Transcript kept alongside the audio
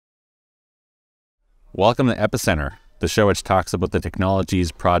Welcome to Epicenter, the show which talks about the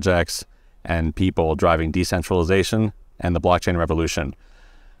technologies, projects, and people driving decentralization and the blockchain revolution.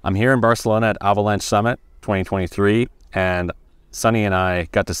 I'm here in Barcelona at Avalanche Summit 2023, and Sunny and I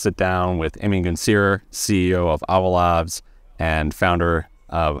got to sit down with Emin Gün Sirer, CEO of Ava Labs and founder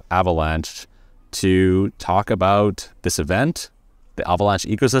of Avalanche, to talk about this event, the Avalanche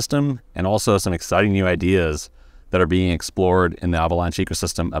ecosystem, and also some exciting new ideas that are being explored in the Avalanche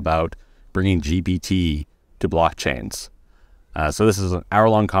ecosystem about bringing GPT to blockchains. So this is an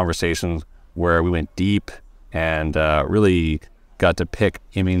hour-long conversation where we went deep and really got to pick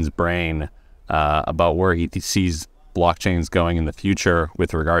Emin's brain about where he sees blockchains going in the future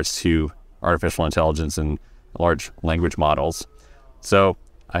with regards to artificial intelligence and large language models. So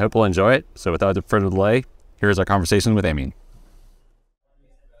I hope you'll enjoy it. So without further delay, here's our conversation with Emin.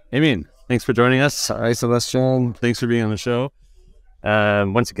 Emin, thanks for joining us. Hi, Sebastien. Thanks for being on the show.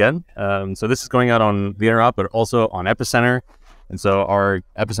 Once again, so this is going out on the internet, but also on Epicenter. And so our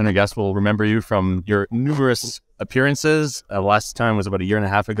Epicenter guests will remember you from your numerous appearances. Last time was about a year and a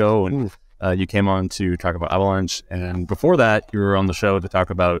half ago when you came on to talk about Avalanche. And before that, you were on the show to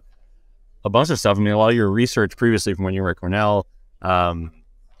talk about a bunch of stuff. I mean, a lot of your research previously from when you were at Cornell,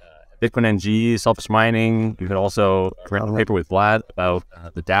 Bitcoin NG, selfish mining. You had also written a paper with Vlad about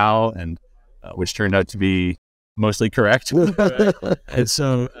the DAO, and which turned out to be mostly correct. And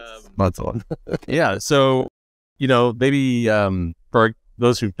so, yeah. So, you know, maybe for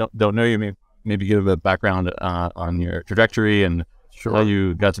those who don't know you, maybe give a background on your trajectory and how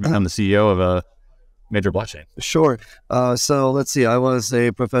you got to become the CEO of a major blockchain. Sure. So let's see. I was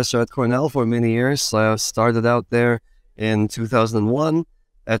a professor at Cornell for many years. I started out there in 2001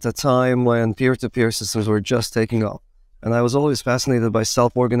 at a time when peer-to-peer systems were just taking off. And I was always fascinated by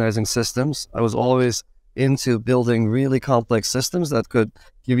self-organizing systems. I was always into building really complex systems that could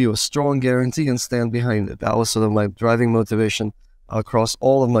give you a strong guarantee and stand behind it. That was sort of my driving motivation across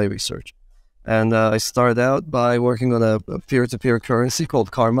all of my research. And I started out by working on a peer-to-peer currency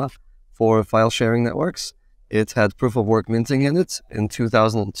called Karma for file sharing networks. It had proof of work minting in it in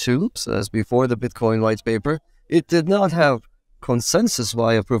 2002, so that's before the Bitcoin white paper. It did not have consensus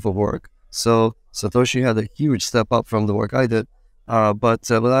via proof of work, so Satoshi had a huge step up from the work I did. But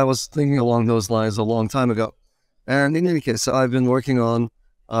I was thinking along those lines a long time ago. And in any case, I've been working on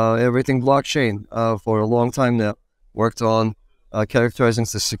everything blockchain for a long time now. Worked on characterizing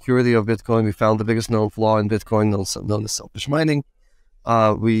the security of Bitcoin. We found the biggest known flaw in Bitcoin, known as selfish mining.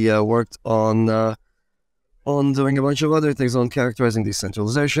 We worked on doing a bunch of other things, on characterizing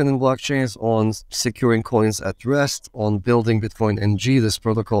decentralization in blockchains, on securing coins at rest, on building Bitcoin NG, this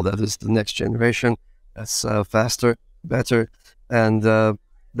protocol that is the next generation, that's faster, better. And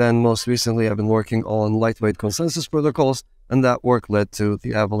then most recently, I've been working on lightweight consensus protocols, and that work led to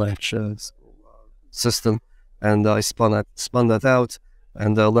the Avalanche system. And I spun that out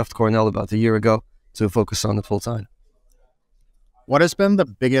and left Cornell about a year ago to focus on it full time. What has been the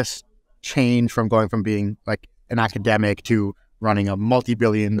biggest change from going from being like an academic to running a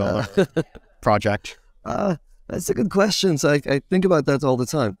multi-billion-dollar project? That's a good question. So I think about that all the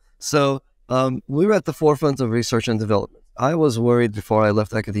time. So we were at the forefront of research and development. I was worried before I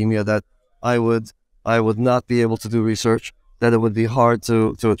left academia that I would not be able to do research, that it would be hard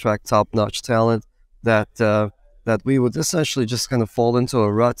to attract top-notch talent, that we would essentially just kind of fall into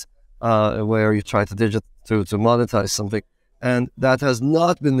a rut where you try to monetize something. And that has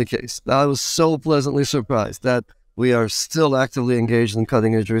not been the case. I was so pleasantly surprised that we are still actively engaged in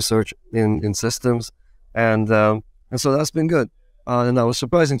cutting-edge research in systems. And so that's been good. And that was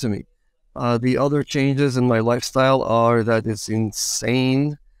surprising to me. The other changes in my lifestyle are that it's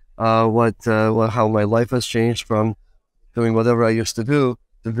insane how my life has changed from doing whatever I used to do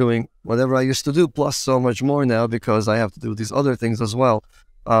to doing whatever I used to do, plus so much more now, because I have to do these other things as well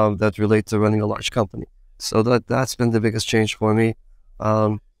that relate to running a large company. So that's been the biggest change for me.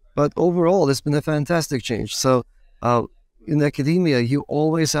 But overall, it's been a fantastic change. So in academia, you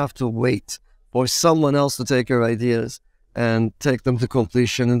always have to wait for someone else to take your ideas and take them to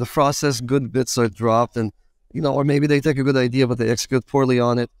completion. In the process, good bits are dropped, and or maybe they take a good idea, but they execute poorly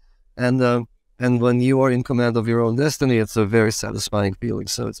on it. And when you are in command of your own destiny, it's a very satisfying feeling.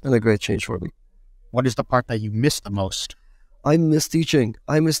 So it's been a great change for me. What is the part that you miss the most? I miss teaching.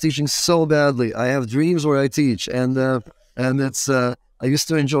 I miss teaching so badly. I have dreams where I teach, and it's I used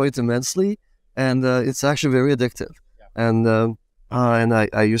to enjoy it immensely, and it's actually very addictive. Yeah. And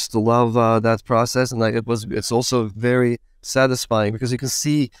I used to love that process, and it's also very satisfying because you can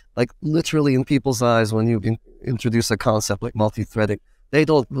see, like, literally in people's eyes when you introduce a concept like multi-threading. They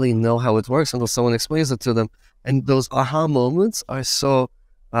don't really know how it works until someone explains it to them, and those aha moments are so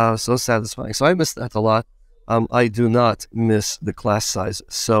So satisfying. So I miss that a lot. I do not miss the class sizes.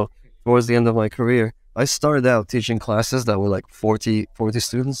 So towards the end of my career, I started out teaching classes that were like 40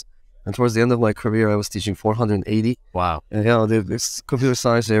 students. And towards the end of my career, I was teaching 480. Wow. And, this computer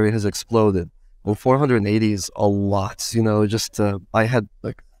science area has exploded. Well, 480 is a lot. Just I had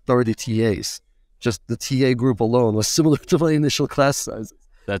like 30 TAs. Just the TA group alone was similar to my initial class sizes.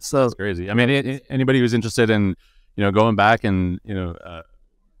 That's crazy. I mean, anybody who's interested in, going back and,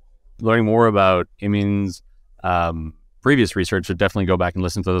 learning more about Emin's previous research should definitely go back and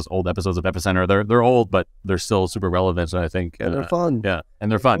listen to those old episodes of Epicenter. They're old, but they're still super relevant. And I think and they're fun. Yeah,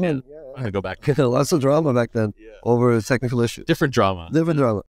 and they're fun. Yeah. Yeah. Go back. Lots of drama back then over technical issues. Different drama.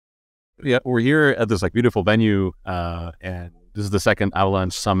 Yeah, we're here at this like beautiful venue, and this is the second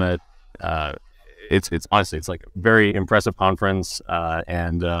Avalanche Summit. It's honestly, it's like a very impressive conference,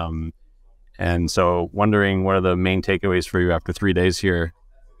 and so wondering what are the main takeaways for you after 3 days here.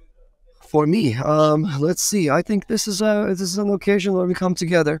 For me, let's see. I think this is an occasion where we come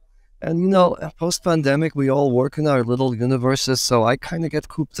together, and post-pandemic, we all work in our little universes. So I kind of get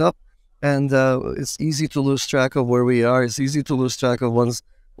cooped up, and it's easy to lose track of where we are. It's easy to lose track of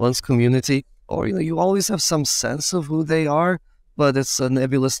one's community, or you always have some sense of who they are, but it's a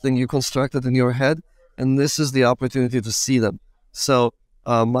nebulous thing you constructed in your head, and this is the opportunity to see them. So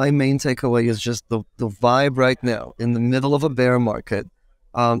my main takeaway is just the vibe right now in the middle of a bear market.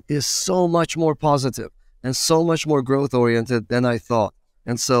 Is so much more positive and so much more growth-oriented than I thought.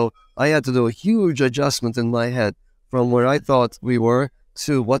 And so I had to do a huge adjustment in my head from where I thought we were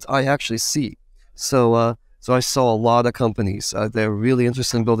to what I actually see. So I saw a lot of companies. They're really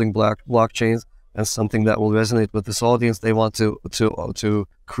interested in building blockchains, and something that will resonate with this audience. They want to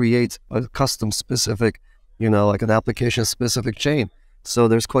create a custom-specific, like an application-specific chain. So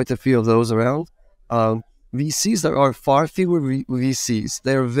there's quite a few of those around. VCs, there are far fewer VCs.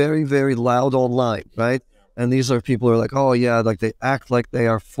 They're very, very loud online, right? And these are people who are like, oh yeah, like they act like they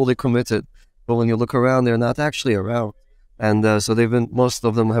are fully committed. But when you look around, they're not actually around. And so most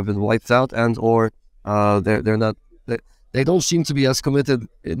of them have been wiped out, and or they're not, they don't seem to be as committed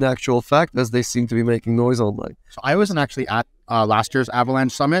in actual fact as they seem to be making noise online. So I wasn't actually at last year's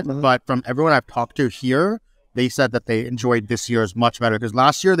Avalanche Summit, but from everyone I've talked to here, they said that they enjoyed this year's much better, because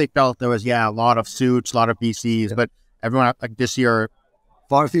last year they felt there was, a lot of suits, a lot of VCs, but everyone like this year,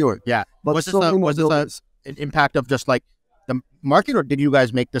 far fewer. Yeah. But was this an impact of just like the market, or did you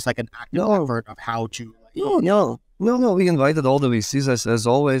guys make this like an active effort of how to? No. We invited all the VCs as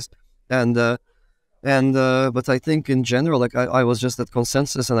always, but I think in general, like I was just at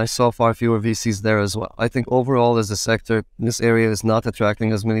Consensus and I saw far fewer VCs there as well. I think overall as a sector, this area is not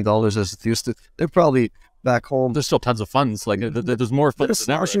attracting as many dollars as it used to. They're probably back home. There's still tons of funds. Like there's more funds.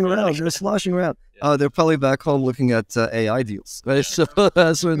 They're sloshing around. Yeah. They're probably back home looking at AI deals. Right? So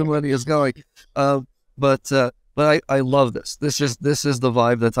that's where the money is going. But I love this. This is the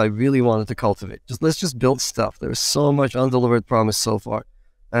vibe that I really wanted to cultivate. Let's just build stuff. There's so much undelivered promise so far,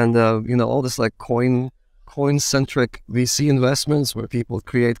 and all this like coin-centric VC investments where people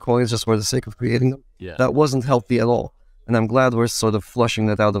create coins just for the sake of creating them. Yeah, that wasn't healthy at all. And I'm glad we're sort of flushing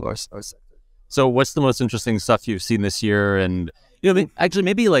that out of our sector. So what's the most interesting stuff you've seen this year? And, actually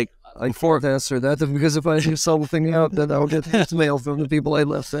maybe like... I can't answer that, because if I leave something out, then I'll get hate mail from the people I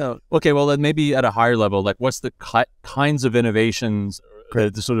left out. Okay, well then maybe at a higher level, like what's the kinds of innovations,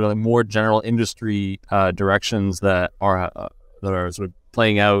 the sort of like more general industry directions that are sort of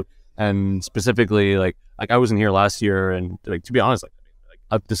playing out, and specifically like I wasn't here last year, and like to be honest, like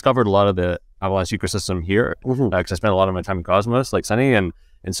I've discovered a lot of the Avalanche ecosystem here, because I spent a lot of my time in Cosmos, like Sunny, and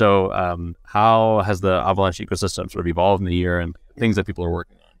so how has the Avalanche ecosystem sort of evolved in the year, and things that people are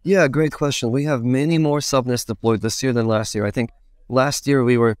working on? Yeah, great question. We have many more subnets deployed this year than last year. I think last year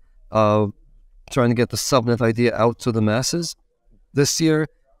we were trying to get the subnet idea out to the masses. This year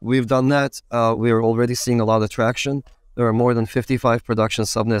we've done that. We are already seeing a lot of traction. There are more than 55 production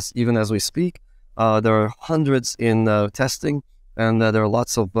subnets even as we speak. There are hundreds in testing, and there are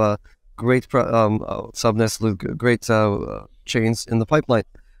lots of great subnets with great chains in the pipeline.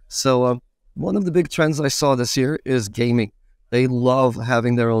 So one of the big trends I saw this year is gaming. They love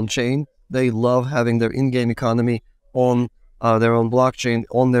having their own chain. They love having their in-game economy on their own blockchain,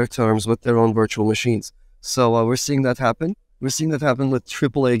 on their terms, with their own virtual machines. So we're seeing that happen. We're seeing that happen with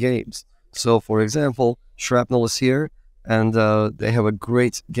AAA games. So for example, Shrapnel is here, and they have a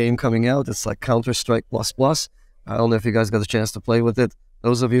great game coming out. It's like Counter-Strike++. I don't know if you guys got a chance to play with it.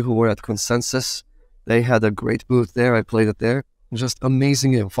 Those of you who were at Consensus, they had a great booth there. I played it there. Just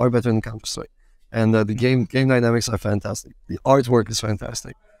amazing game, far better than Counter-Strike. And the game dynamics are fantastic. The artwork is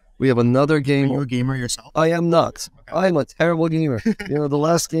fantastic. We have another game. Are you a gamer yourself? I am not. Okay. I'm a terrible gamer. The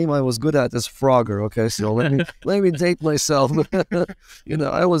last game I was good at is Frogger. Okay, so let me date myself.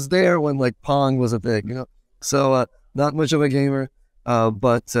 I was there when like Pong was a thing. So not much of a gamer.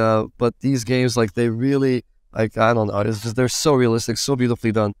 But these games, like, they really, like, I don't know. It's just, they're so realistic, so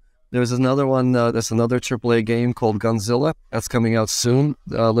beautifully done. There's another one. There's another AAA game called Gunzilla that's coming out soon,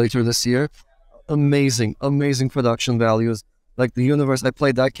 later this year. Amazing production values. Like the universe, I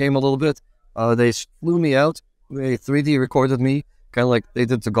played that game a little bit. They flew me out. They 3D recorded me, kind of like they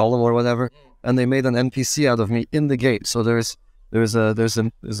did to Gollum or whatever, and they made an NPC out of me in the game. So there's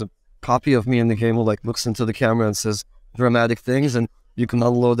a copy of me in the game who like looks into the camera and says dramatic things, and you can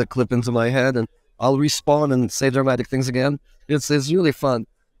unload a clip into my head, and I'll respawn and say dramatic things again. It's really fun,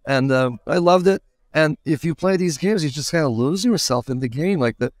 and I loved it. And if you play these games, you just kind of lose yourself in the game.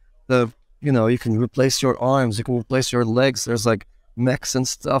 Like you can replace your arms, you can replace your legs. There's like mechs and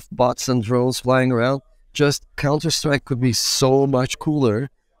stuff, bots and drones flying around. Just Counter-Strike could be so much cooler,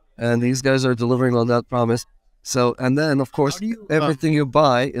 and these guys are delivering on that promise. So, and then of course, everything you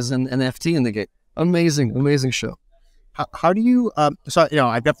buy is an NFT in the game. Amazing show. How do you, so,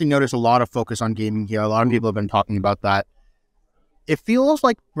 I've definitely noticed a lot of focus on gaming here. A lot of people have been talking about that. It feels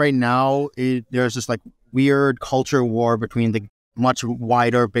like right now there's this like weird culture war between the much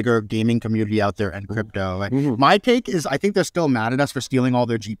wider, bigger gaming community out there and crypto. Like, my take is I think they're still mad at us for stealing all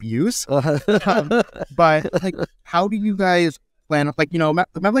their GPUs. But like, how do you guys plan? Like,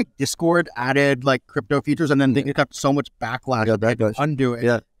 remember like Discord added like crypto features and then they got so much backlash to undo it.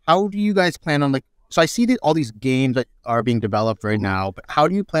 Yeah. How do you guys plan on like, so I see that all these games that are being developed right now, but how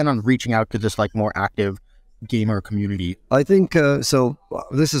do you plan on reaching out to this like more active gamer community? I think, so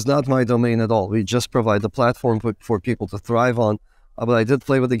this is not my domain at all. We just provide the platform for people to thrive on. But I did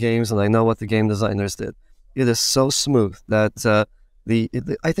play with the games and I know what the game designers did. It is so smooth that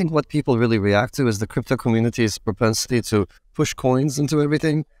I think what people really react to is the crypto community's propensity to push coins into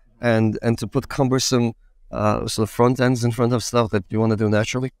everything and to put cumbersome sort of front ends in front of stuff that you want to do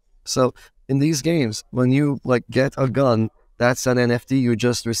naturally. So in these games, when you like get a gun, that's an NFT you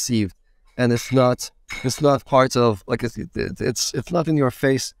just received, and it's not part of like it's not in your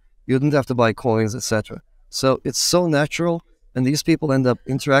face. You didn't have to buy coins, etc. So it's so natural, and these people end up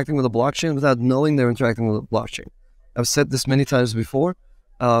interacting with the blockchain without knowing they're interacting with the blockchain. I've said this many times before.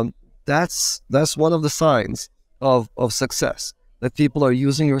 That's one of the signs of success, that people are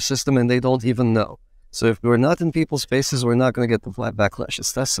using your system and they don't even know. So if we're not in people's faces, we're not going to get the flat backlash.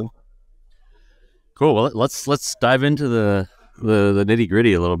 It's that simple. Cool. Well, let's dive into the nitty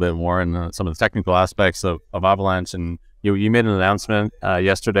gritty a little bit more and some of the technical aspects of Avalanche. And you made an announcement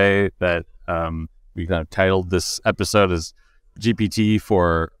yesterday that we kind of titled this episode as GPT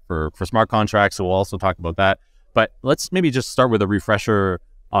for smart contracts. So we'll also talk about that. But let's maybe just start with a refresher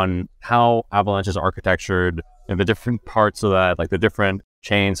on how Avalanche is architectured and the different parts of that, like the different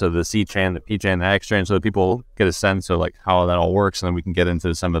chains, so the C chain, the P chain, the X chain, so that people get a sense of like how that all works, and then we can get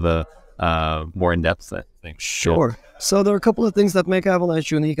into some of the more in-depth things. Sure. Yeah. So there are a couple of things that make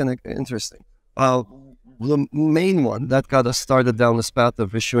Avalanche unique and interesting. The main one that got us started down this path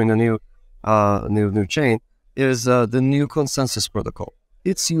of issuing a new chain is the new consensus protocol.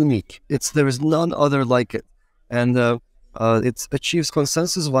 It's unique. There is none other like it, and it achieves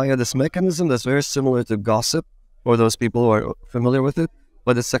consensus via this mechanism that's very similar to gossip, for those people who are familiar with it,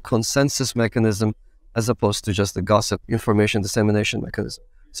 but it's a consensus mechanism as opposed to just a gossip information dissemination mechanism.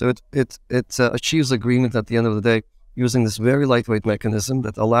 So it achieves agreement at the end of the day using this very lightweight mechanism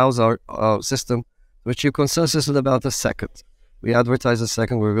that allows our system to achieve consensus in about a second. We advertise a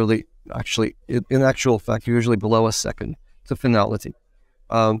second. We're really actually, in actual fact, usually below a second to finality.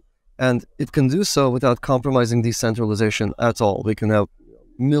 And it can do so without compromising decentralization at all. We can have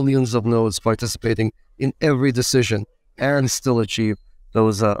millions of nodes participating in every decision and still achieve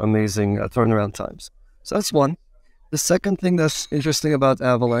those amazing turnaround times. So that's one. The second thing that's interesting about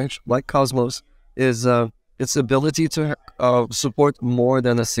Avalanche, like Cosmos, is its ability to support more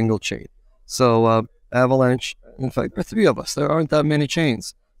than a single chain. So Avalanche, in fact, there are three of us. There aren't that many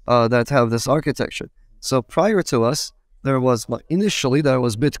chains that have this architecture. So prior to us, initially there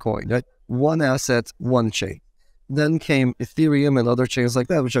was Bitcoin, right? One asset, one chain. Then came Ethereum and other chains like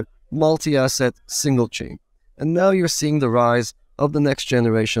that, which are multi-asset, single chain. And now you're seeing the rise of the next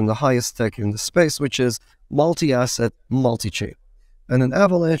generation, the highest tech in the space, which is multi-asset, multi-chain. And in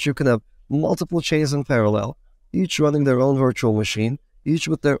Avalanche, you can have multiple chains in parallel, each running their own virtual machine, each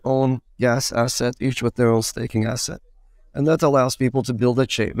with their own gas asset, each with their own staking asset. And that allows people to build a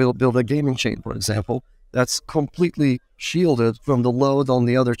chain, build a gaming chain, for example, that's completely shielded from the load on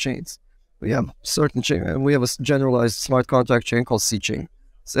the other chains. We have certain chain, and we have a generalized smart contract chain called C chain.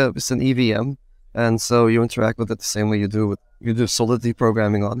 it's an EVM, and so you interact with it the same way you do Solidity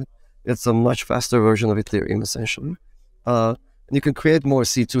programming on it. It's a much faster version of Ethereum, essentially. And you can create more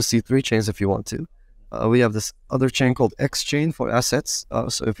C2, C3 chains if you want to. We have this other chain called X chain for assets.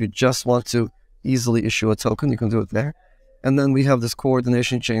 So if you just want to easily issue a token, you can do it there. And then we have this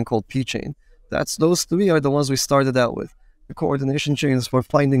coordination chain called P chain. Those three are the ones we started out with. The coordination chain is for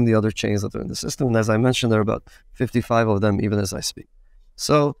finding the other chains that are in the system. And as I mentioned, there are about 55 of them even as I speak.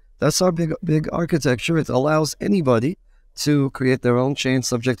 So that's our big architecture. It allows anybody to create their own chain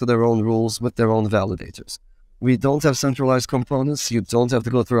subject to their own rules with their own validators. We don't have centralized components. You don't have to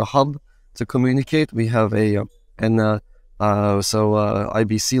go through a hub to communicate. We have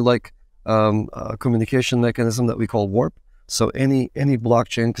IBC-like communication mechanism that we call Warp. So any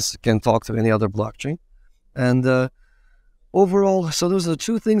blockchain can talk to any other blockchain. And overall, so those are the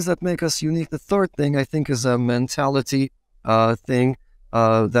two things that make us unique. The third thing, I think, is a mentality thing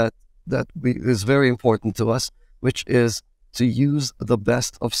that is very important to us, which is to use the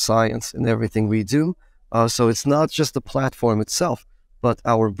best of science in everything we do. So it's not just the platform itself, but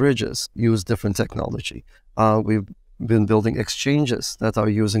our bridges use different technology. We've been building exchanges that are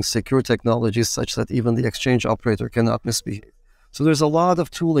using secure technologies such that even the exchange operator cannot misbehave. So there's a lot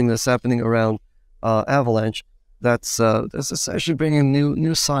of tooling that's happening around Avalanche that's essentially bringing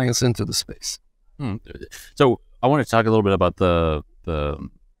new science into the space. So I want to talk a little bit about the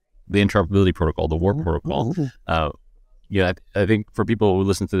interoperability protocol, the Warp protocol. I think for people who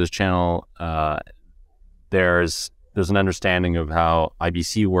listen to this channel, there's an understanding of how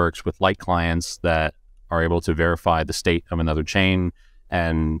IBC works with light clients that are able to verify the state of another chain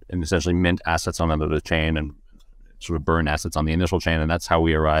and essentially mint assets on another chain and sort of burn assets on the initial chain. And that's how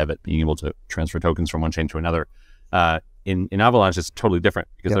we arrive at being able to transfer tokens from one chain to another. In Avalanche, it's totally different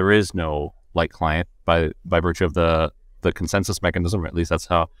because there is no light client by virtue of the consensus mechanism, or at least that's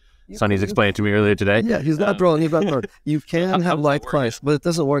how Sunny's explained to me earlier today. Yeah, he's not wrong. You can have light clients, but it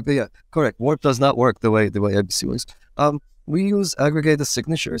doesn't work. Yeah, correct. Warp does not work the way IBC works. We use aggregated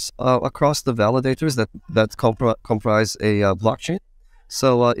signatures across the validators that comprise a blockchain.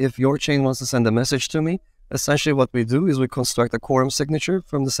 So if your chain wants to send a message to me, essentially what we do is we construct a quorum signature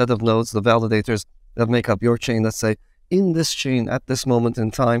from the set of nodes, the validators that make up your chain, that say, in this chain at this moment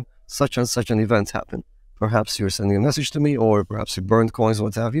in time, such and such an event happened. Perhaps you're sending a message to me, or perhaps you burned coins,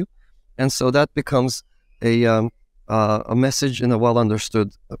 what have you. And so that becomes a message in a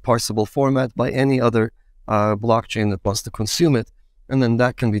well-understood parsable format by any other blockchain that wants to consume it. And then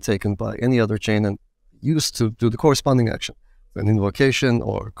that can be taken by any other chain and used to do the corresponding action, an invocation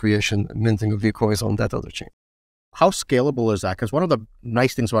or creation and minting of coins on that other chain. How scalable is that? Because one of the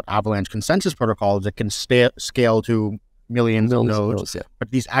nice things about Avalanche consensus protocol is it can scale to millions of nodes.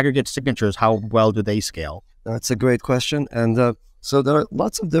 But these aggregate signatures, how well do they scale? That's a great question. And so there are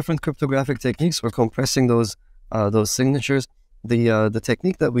lots of different cryptographic techniques for compressing those signatures. The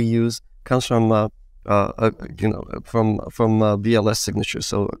technique that we use comes from BLS signatures.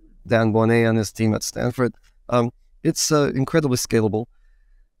 So Dan Bonnet and his team at Stanford. It's incredibly scalable.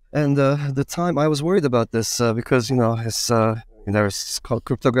 And the time I was worried about this because there's called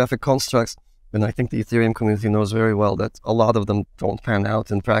cryptographic constructs, and I think the Ethereum community knows very well that a lot of them don't pan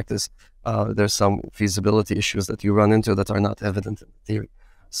out in practice. There's some feasibility issues that you run into that are not evident in theory.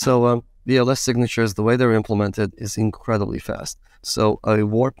 So BLS signatures, the way they're implemented, is incredibly fast. So a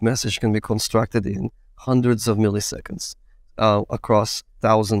warp message can be constructed in hundreds of milliseconds across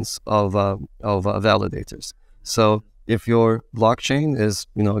thousands of validators. So if your blockchain is,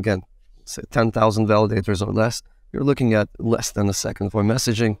 again, say 10,000 validators or less, you're looking at less than a second for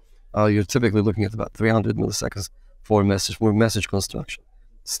messaging. You're typically looking at about 300 milliseconds for message construction.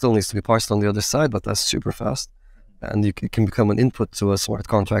 Still needs to be parsed on the other side, but that's super fast. And it can become an input to a smart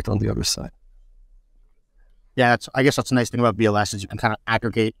contract on the other side. Yeah, I guess that's the nice thing about BLS is you can kind of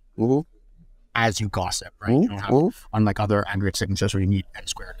aggregate as you gossip, right? You don't have, unlike other aggregate signatures where you need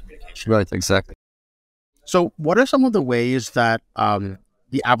N-squared communication. Right, exactly. So what are some of the ways that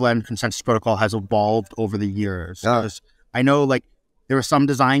the Avalanche consensus protocol has evolved over the years? I know there were some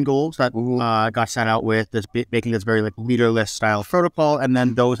design goals that got set out with this making this very leaderless style protocol, and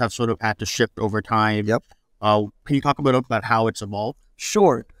then those have sort of had to shift over time. Yep. Can you talk a bit about how it's evolved?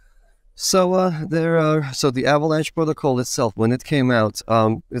 Sure. So the Avalanche protocol itself, when it came out,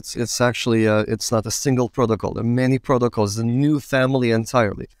 it's actually it's not a single protocol. There are many protocols, a new family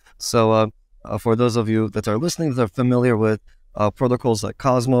entirely. So for those of you that are listening that are familiar with protocols like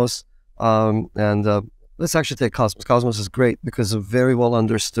Cosmos, let's actually take Cosmos. Cosmos is great because of very well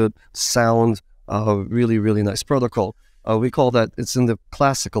understood, sound, really, really nice protocol. We call that, it's in the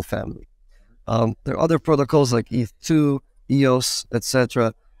classical family. There are other protocols like ETH2, EOS,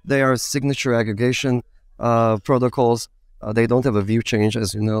 etc., They are signature aggregation protocols. They don't have a view change,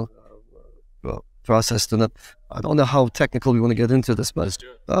 as you know, process to them. I don't know how technical we want to get into this, but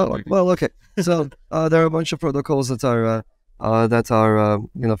well, okay. So there are a bunch of protocols that are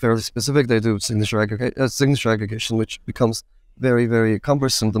fairly specific. They do signature aggregation, which becomes very, very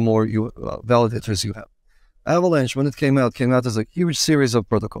cumbersome the more you validators you have. Avalanche, when it came out as a huge series of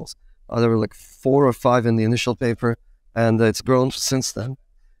protocols. There were like 4 or 5 in the initial paper, and it's grown since then.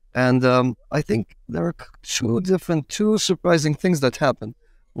 And I think there are two surprising things that happened.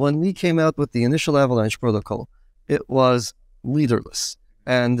 When we came out with the initial Avalanche protocol, it was leaderless.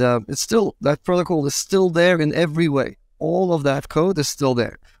 And that protocol is still there in every way. All of that code is still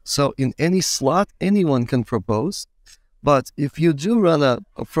there. So in any slot, anyone can propose. But if you do run a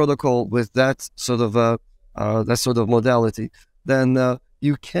protocol with that sort of modality, then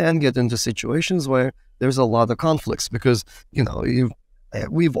you can get into situations where there's a lot of conflicts because,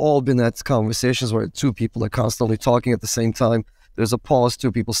 we've all been at conversations where 2 people are constantly talking at the same time. There's a pause,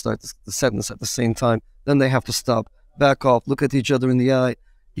 2 people start the sentence at the same time. Then they have to stop, back off, look at each other in the eye,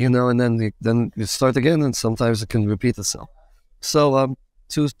 and then you start again, and sometimes it can repeat itself. So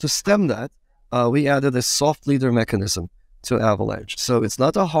to stem that, we added a soft leader mechanism to Avalanche. So it's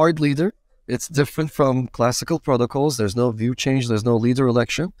not a hard leader. It's different from classical protocols. There's no view change. There's no leader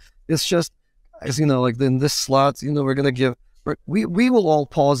election. It's just, as like in this slot, we're going to give, we will all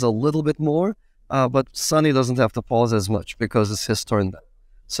pause a little bit more, but Sunny doesn't have to pause as much because it's his turn then.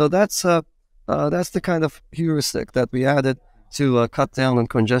 So that's the kind of heuristic that we added to cut down on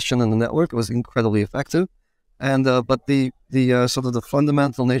congestion in the network. It was incredibly effective. And, but the sort of the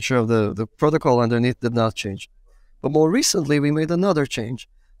fundamental nature of the protocol underneath did not change. But more recently, we made another change.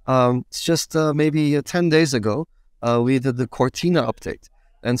 It's just maybe 10 days ago, we did the Cortina update.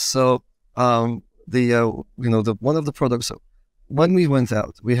 And so one of the products, so when we went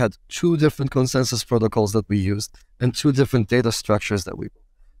out, we had 2 different consensus protocols that we used and 2 different data structures that we built.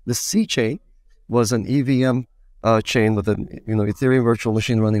 The C chain was an EVM chain with an Ethereum virtual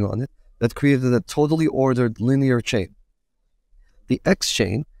machine running on it that created a totally ordered linear chain. The X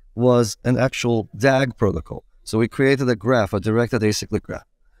chain was an actual DAG protocol. So we created a graph, a directed acyclic graph.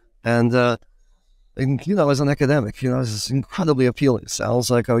 And as an academic, it's incredibly appealing. It sounds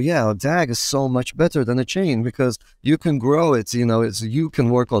like, oh yeah, a DAG is so much better than a chain because you can grow it, you can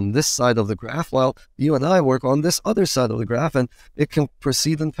work on this side of the graph while you and I work on this other side of the graph, and it can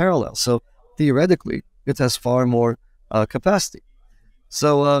proceed in parallel. So theoretically, it has far more capacity.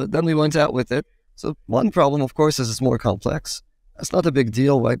 So then we went out with it. So one problem, of course, is it's more complex. That's not a big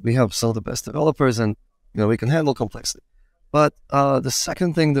deal, right? We have some of the best developers and, we can handle complexity. But the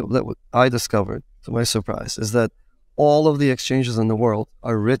second thing that I discovered, to my surprise, is that all of the exchanges in the world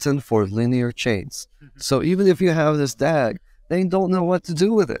are written for linear chains. So even if you have this DAG, they don't know what to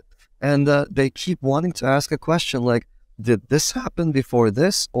do with it. And they keep wanting to ask a question like, did this happen before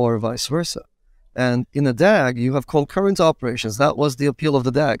this or vice versa? And in a DAG, you have concurrent operations. That was the appeal of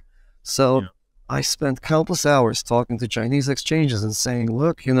the DAG. So I spent countless hours talking to Chinese exchanges and saying,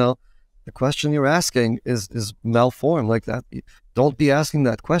 look, the question you're asking is malformed like that. Don't be asking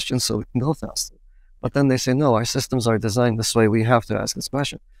that question so we can go faster. But then they say, no, our systems are designed this way. We have to ask this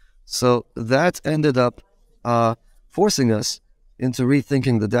question. So that ended up forcing us into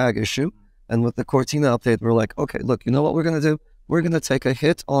rethinking the DAG issue. And with the Cortina update, we're like, okay, look, you know what we're going to do? We're going to take a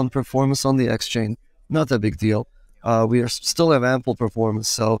hit on performance on the X chain. Not a big deal. We still have ample performance.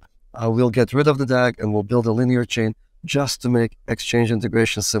 So we'll get rid of the DAG and we'll build a linear chain just to make exchange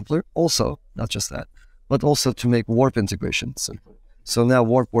integration simpler. Also, not just that, but also to make warp integration simpler. So now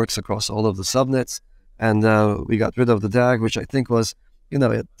warp works across all of the subnets, and we got rid of the DAG, which I think was,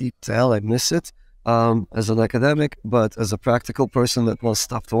 deep down, I miss it as an academic, but as a practical person that wants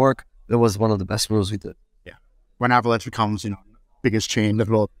stuff to work, it was one of the best moves we did. Yeah. When Avalanche becomes, biggest chain, that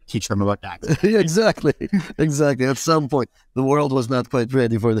will teach them about DAG. Yeah, exactly. At some point, the world was not quite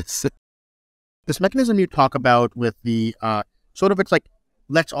ready for this. This mechanism you talk about with the it's like,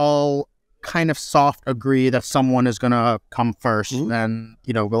 let's all kind of soft agree that someone is going to come first, and,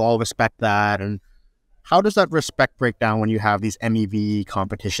 we'll all respect that. And how does that respect break down when you have these MEV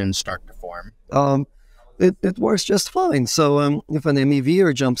competitions start to form? It works just fine. So if an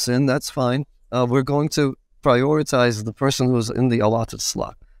MEVer jumps in, that's fine. We're going to prioritize the person who's in the allotted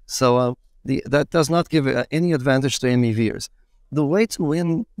slot. So that does not give any advantage to MEVers. The way to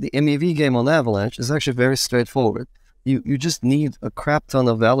win the MEV game on Avalanche is actually very straightforward. You just need a crap ton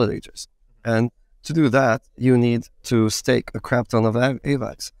of validators. And to do that, you need to stake a crap ton of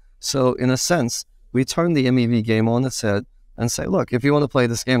AVAX. So in a sense, we turn the MEV game on its head and say, look, if you want to play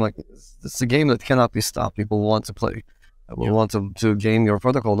this game like this, it's a game that cannot be stopped. People want to play We want to game your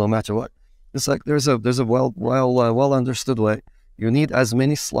protocol no matter what. It's like there's a well understood way. You need as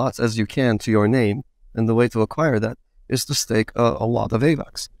many slots as you can to your name, and the way to acquire that is to stake a lot of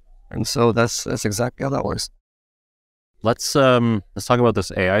AVAX. And so that's exactly how that works. Let's talk about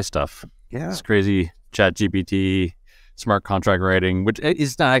this AI stuff. Yeah, it's crazy. ChatGPT, smart contract writing, which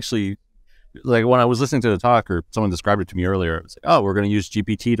is not actually, like, when I was listening to the talk, or someone described it to me earlier, it was like, oh, we're going to use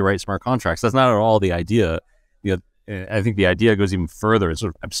GPT to write smart contracts. That's not at all the idea. I think the idea goes even further. It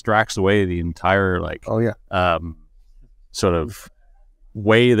sort of abstracts away the entire sort of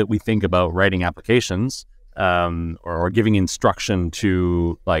way that we think about writing applications, or giving instruction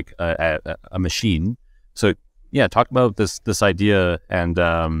to like a machine. So yeah, talk about this idea and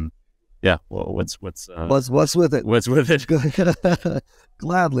what's with it? What's with it?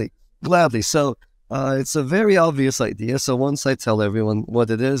 Gladly. So it's a very obvious idea. So once I tell everyone what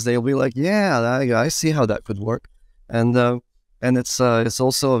it is, they'll be like, yeah, I see how that could work. And it's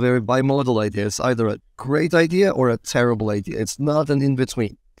also a very bimodal idea. It's either a great idea or a terrible idea. It's not an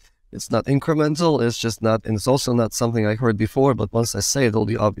in-between. It's not incremental. It's just not, and it's also not something I heard before, but once I say it, it'll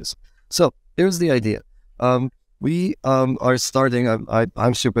be obvious. So here's the idea. We are starting,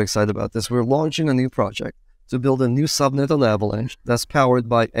 I'm super excited about this. We're launching a new project to build a new subnet on Avalanche that's powered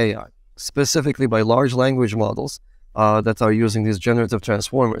by AI, specifically by large language models that are using these generative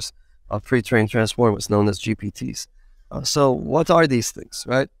transformers, pre-trained transformers known as GPTs. So what are these things,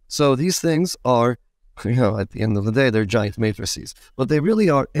 right? So these things are, at the end of the day, they're giant matrices, but they really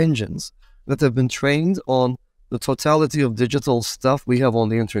are engines that have been trained on the totality of digital stuff we have on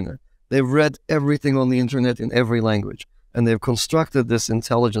the internet. They've read everything on the internet in every language, and they've constructed this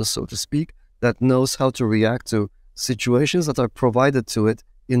intelligence, so to speak, that knows how to react to situations that are provided to it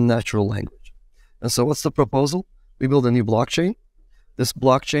in natural language. And so what's the proposal? We build a new blockchain. This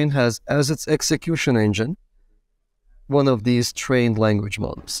blockchain has as its execution engine one of these trained language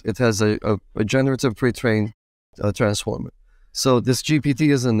models. It has a generative pre-trained transformer. So this GPT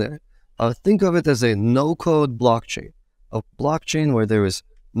is in there. Think of it as a no-code blockchain, a blockchain where there is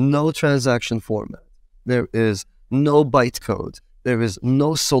no transaction format, there is no bytecode, there is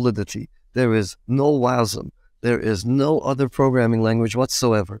no solidity, there is no WASM, there is no other programming language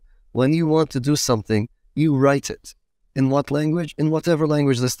whatsoever. When you want to do something, you write it. In what language? In whatever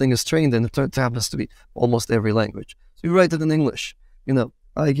language this thing is trained in. It happens to be almost every language. So you write it in English.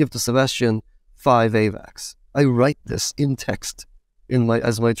 I give to Sebastien 5 AVAX. I write this in text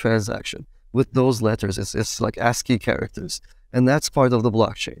as my transaction with those letters. It's like ASCII characters. And that's part of the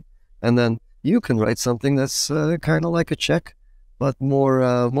blockchain. And then you can write something that's kind of like a check, but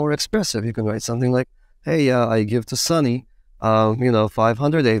more expressive. You can write something like, hey, I give to Sonny, 500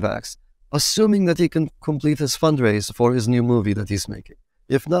 AVAX, assuming that he can complete his fundraise for his new movie that he's making.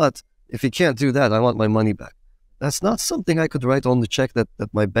 If not, if he can't do that, I want my money back. That's not something I could write on the check that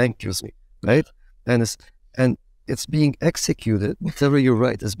my bank gives me, right? And it's being executed, whatever you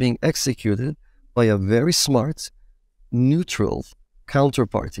write is being executed by a very smart, neutral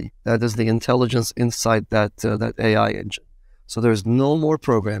counterparty. That is the intelligence inside that AI engine. So there's no more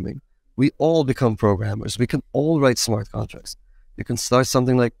programming. We all become programmers. We can all write smart contracts. You can start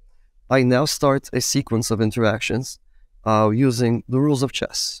something like, I now start a sequence of interactions using the rules of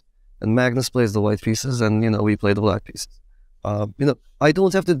chess. And Magnus plays the white pieces and, we play the black pieces. I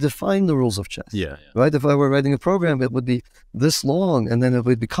don't have to define the rules of chess. Yeah. Right? If I were writing a program, it would be this long and then it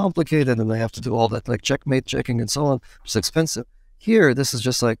would be complicated and I have to do all that like checkmate checking and so on. It's expensive. Here, this is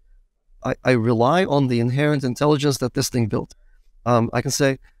just like, I rely on the inherent intelligence that this thing built. I can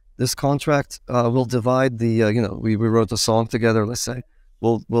say this contract will divide the, we wrote a song together, let's say.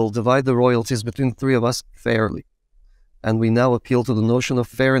 We'll divide the royalties between the three of us fairly. And we now appeal to the notion of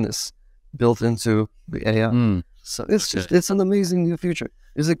fairness built into the AI. So it's an amazing new future.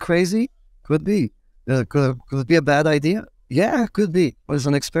 Is it crazy? Could be. Could it be a bad idea? Yeah, it could be. But it's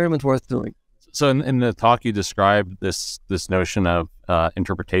an experiment worth doing. So in the talk, you described this notion of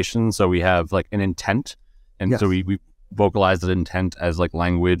interpretation. So we have like an intent. And so we vocalize that intent as like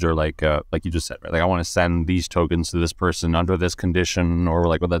language or like you just said, right? Like I want to send these tokens to this person under this condition, or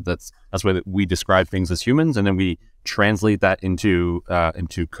like, well, that's the way that we describe things as humans. And then we translate that into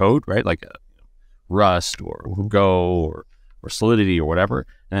code, right? Like Rust or Go or Solidity or whatever.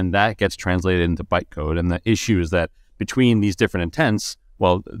 And that gets translated into bytecode. And the issue is that between these different intents,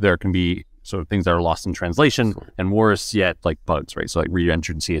 well, there can be sort of things that are lost in translation, and worse yet, like bugs, right? So like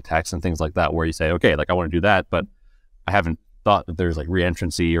reentrancy attacks and things like that, where you say, okay, like I want to do that, but I haven't thought that there's like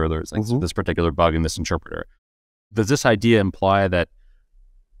reentrancy or there's like this particular bug in this interpreter. Does this idea imply that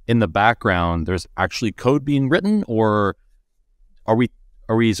in the background there's actually code being written, or are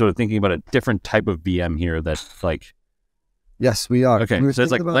we sort of thinking about a different type of VM here that like Yes, we are. Okay, so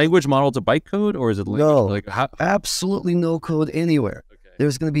it's like language model to bytecode, or is it language? No, absolutely no code anywhere. Okay.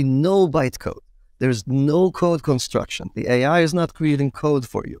 There's going to be no bytecode. There's no code construction. The AI is not creating code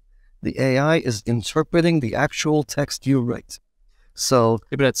for you. The AI is interpreting the actual text you write. So,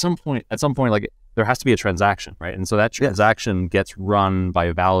 yeah, but at some point, like there has to be a transaction, right? And so that transaction gets run by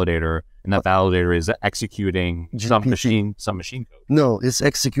a validator, and that validator is executing some machine code. No, it's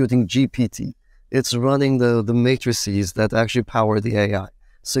executing GPT. It's running the matrices that actually power the AI.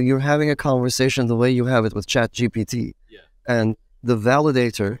 So you're having a conversation the way you have it with ChatGPT. Yeah. And the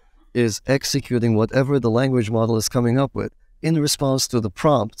validator is executing whatever the language model is coming up with in response to the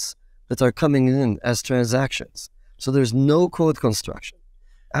prompts that are coming in as transactions. So there's no code construction.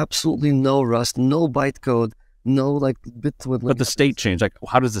 Absolutely no Rust, no bytecode, no like bit with. But the state change, like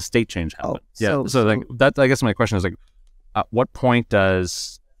how does the state change happen? So like that. I guess my question is like, at what point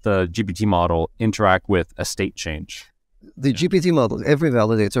does the GPT model interact with a state change? The GPT model, every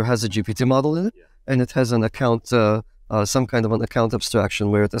validator has a GPT model in it, and it has an account, some kind of an account abstraction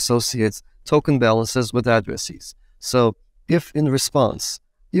where it associates token balances with addresses. So if in response,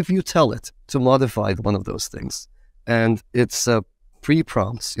 if you tell it to modify one of those things, and it's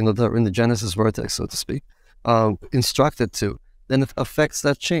pre-prompts, they're in the Genesis vertex, so to speak, instructed to, then it affects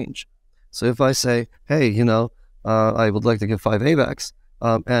that change. So if I say, hey, I would like to give 5 AVAX,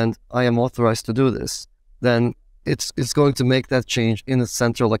 and I am authorized to do this, then it's going to make that change in a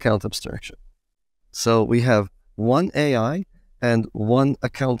central account abstraction. So we have one AI and one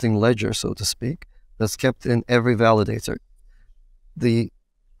accounting ledger, so to speak, that's kept in every validator. The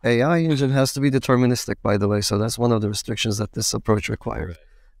AI engine has to be deterministic, by the way, so that's one of the restrictions that this approach requires.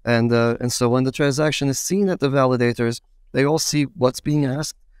 Right. And so when the transaction is seen at the validators, they all see what's being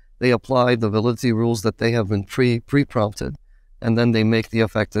asked, they apply the validity rules that they have been pre-prompted, and then they make the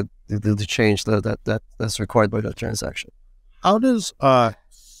affected the change that's required by that transaction.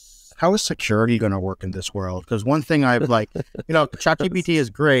 How is security going to work in this world? Because one thing I've ChatGPT is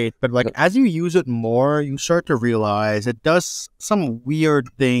great, but like as you use it more, you start to realize it does some weird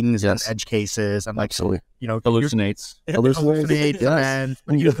things in edge cases, and like absolutely, hallucinates, yes.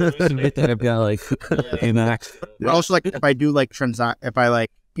 And you hallucinate that I've got like AVAX. Also, like if I do like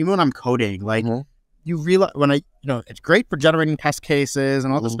even when I'm coding, like. You realize when it's great for generating test cases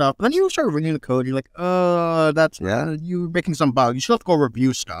and all this stuff, but then you start reading the code, you're like, you're making some bugs. You still have to go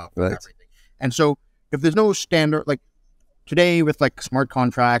review stuff and everything. And so if there's no standard, like today with like smart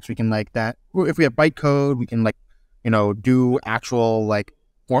contracts, we can like that. If we have bytecode, we can like, do actual like,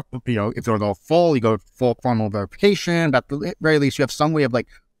 if they're all full, you go full formal verification. But at the very least, you have some way of like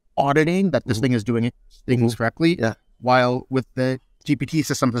auditing that this thing is doing things correctly. Yeah. While with the GPT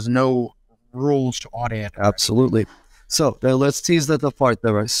system, there's no rules to audit. Absolutely. So now let's tease that apart.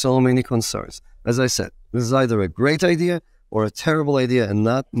 There are so many concerns. As I said, this is either a great idea or a terrible idea, and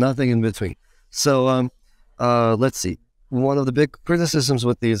nothing in between. So let's see. One of the big criticisms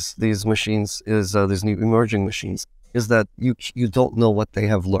with these machines is these new emerging machines is that you don't know what they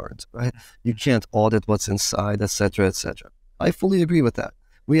have learned, right? You can't audit what's inside, etc., etc. I fully agree with that.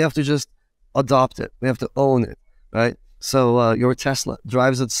 We have to just adopt it. We have to own it, right? So your Tesla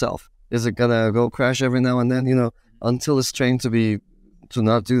drives itself. Is it gonna go crash every now and then? Until it's trained to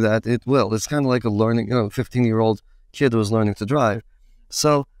not do that, it will. It's kind of like a learning, 15-year-old kid who's learning to drive.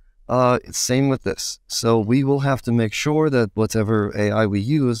 So it's same with this. So we will have to make sure that whatever AI we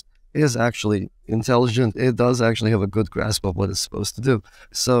use is actually intelligent. It does actually have a good grasp of what it's supposed to do.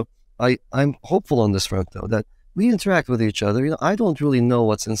 So I'm hopeful on this front, though, that we interact with each other. I don't really know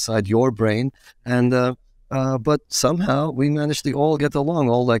what's inside your brain, and but somehow we managed to all get along,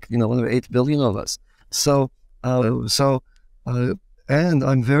 all like, 8 billion of us. So, and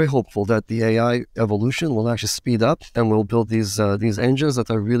I'm very hopeful that the AI evolution will actually speed up, and we'll build these engines that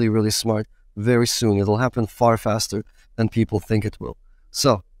are really, really smart very soon. It'll happen far faster than people think it will.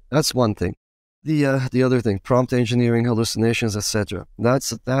 So that's one thing. The other thing, prompt engineering, hallucinations, etc.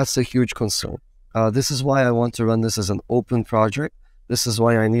 That's a huge concern. This is why I want to run this as an open project. This is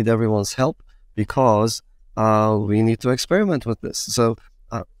why I need everyone's help, because we need to experiment with this. So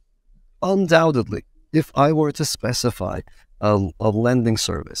undoubtedly, if I were to specify a lending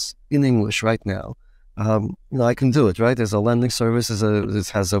service in English right now, I can do it, right? There's a lending service, it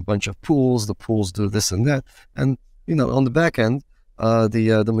has a bunch of pools, the pools do this and that. And, on the back end,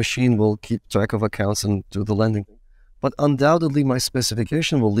 the machine will keep track of accounts and do the lending. But undoubtedly, my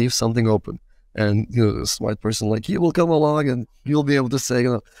specification will leave something open. And, a smart person like you will come along and you'll be able to say,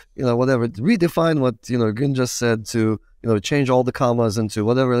 whatever, redefine what, Gün just said to, change all the commas into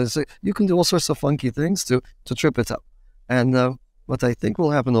whatever they say. You can do all sorts of funky things to trip it up. And what I think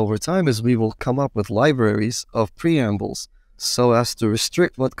will happen over time is we will come up with libraries of preambles so as to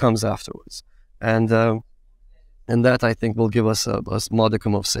restrict what comes afterwards. And that, I think, will give us a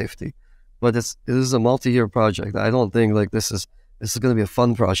modicum of safety. But it is a multi-year project. I don't think like this is going to be a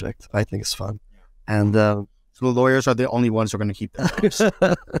fun project. I think it's fun. And so the lawyers are the only ones who are going to keep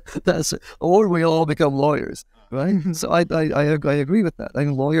that. that's it. Or we all become lawyers, right? So I agree with that. I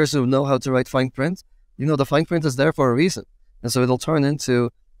think lawyers who know how to write fine print, the fine print is there for a reason, and so it'll turn into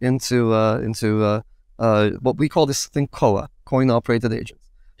what we call this thing COA, coin-operated agents.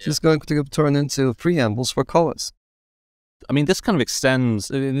 Yeah. It's going to turn into preambles for COAs. I mean, this kind of extends,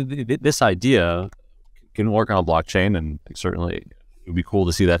 this idea can work on a blockchain, and certainly it would be cool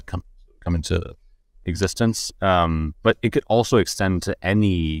to see that come into existence. But it could also extend to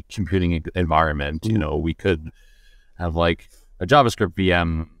any computing environment. We could have like a JavaScript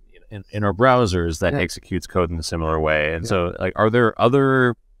VM in our browsers that executes code in a similar way. And so like, are there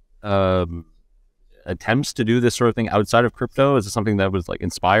other attempts to do this sort of thing outside of crypto? Is it something that was like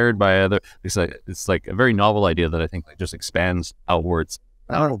inspired by other? It's like a very novel idea that I think like just expands outwards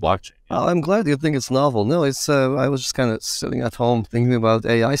out of blockchain. Well, I'm glad you think it's novel. No, it's I was just kind of sitting at home thinking about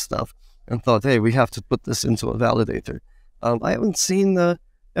AI stuff and thought, hey, we have to put this into a validator. I haven't seen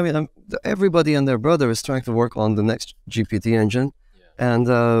everybody and their brother is trying to work on the next GPT engine,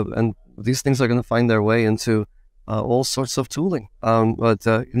 and these things are going to find their way into all sorts of tooling. But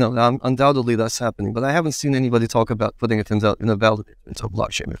undoubtedly that's happening. But I haven't seen anybody talk about putting it in a validator, into a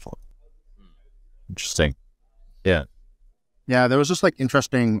blockchain before. Interesting. Yeah. Yeah, there was this like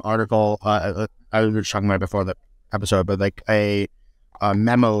interesting article I was talking about before the episode, but like a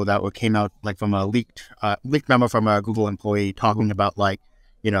memo that came out like from a leaked memo from a Google employee talking about like,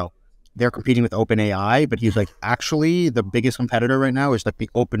 they're competing with OpenAI, but he's like, actually the biggest competitor right now is like the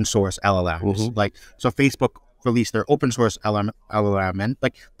open source LLMs. Mm-hmm. Like, so Facebook released their open source LLM, and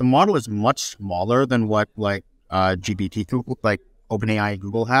like the model is much smaller than what like GPT, like OpenAI and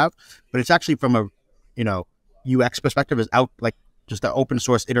Google have, but it's actually from a UX perspective is out, like just the open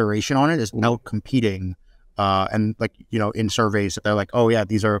source iteration on it is out competing, and like in surveys they're like, oh yeah,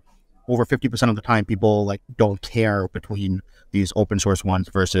 these are over 50% of the time people like don't care between these open source ones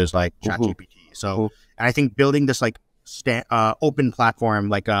versus like ChatGPT. So and I think building this like open platform,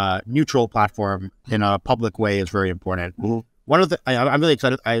 like a neutral platform in a public way is very important. One of the I'm really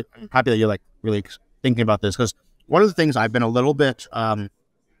excited. I'm happy that you're like really thinking about this, because one of the things I've been a little bit like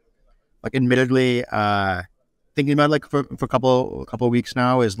admittedly thinking about like for a couple of weeks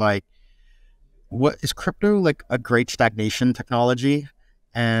now is like, what is crypto like a great stagnation technology?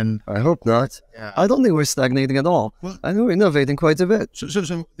 And I hope not. Yeah. I don't think we're stagnating at all. Well, I think we're innovating quite a bit.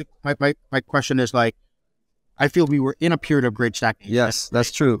 So my question is like, I feel we were in a period of great stagnation. Yes,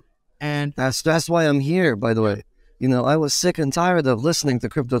 that's true. And that's why I'm here, by the way. I was sick and tired of listening to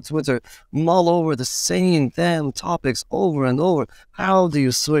crypto Twitter mull over the same damn topics over and over. How do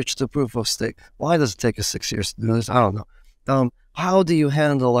you switch to proof of stake? Why does it take us 6 years to do this? I don't know. How do you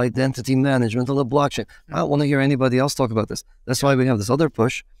handle identity management on the blockchain? I don't want to hear anybody else talk about this. That's why we have this other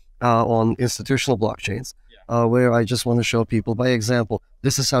push on institutional blockchains, where I just want to show people by example,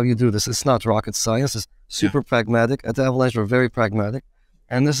 this is how you do this. It's not rocket science. It's super pragmatic. At Avalanche, we're very pragmatic.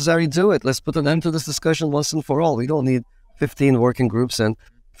 And this is how you do it. Let's put an end to this discussion once and for all. We don't need 15 working groups and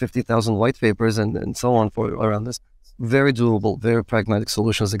 50,000 white papers and so on around this. Very doable, very pragmatic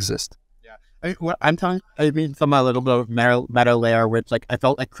solutions exist. What I'm talking, from a little bit of meta layer, where it's like I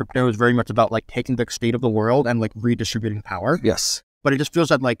felt like crypto is very much about like taking the state of the world and like redistributing power. Yes, but it just feels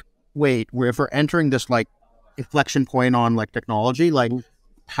that like, wait, if we're entering this like inflection point on like technology, like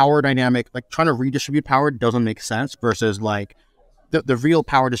power dynamic, like trying to redistribute power doesn't make sense versus like the real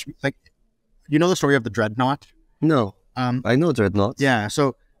power distribute. Like, the story of the dreadnought? No, I know dreadnoughts. Yeah,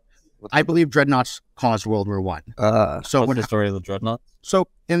 so I believe dreadnoughts caused World War I. So what's the story of the dreadnought? So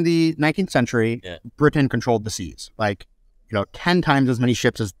in the 19th century, Britain controlled the seas, like, 10 times as many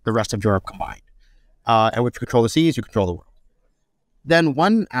ships as the rest of Europe combined. And if you control the seas, you control the world. Then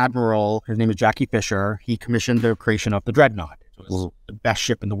one admiral, his name is Jackie Fisher, he commissioned the creation of the dreadnought. It was the best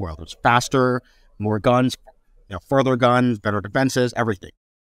ship in the world. It was faster, more guns, further guns, better defenses, everything.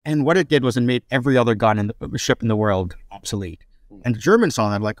 And what it did was it made every other gun in the ship in the world obsolete. And the Germans saw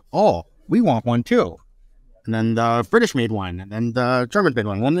that like, oh, we want one too. And then the British made one, and then the Germans made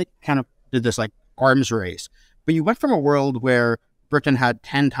one. And then they kind of did this like arms race. But you went from a world where Britain had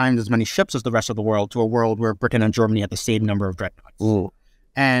 10 times as many ships as the rest of the world to a world where Britain and Germany had the same number of dreadnoughts.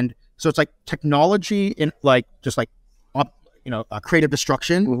 And so it's like technology in like just like creative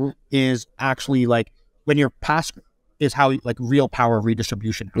destruction is actually like when you're past is how like real power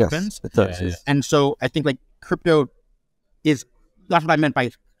redistribution happens. Yes, it does. And so I think like crypto is, that's what I meant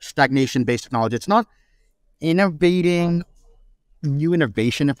by stagnation based technology. It's not innovating new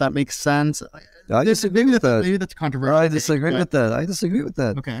innovation, if that makes sense. I disagree with that. Maybe that's controversial. I disagree with that. I disagree with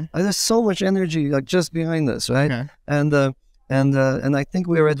that. Okay. There's so much energy like just behind this, right? Okay. And I think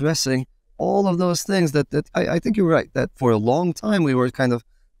we're addressing all of those things that I think you're right, that for a long time we were kind of,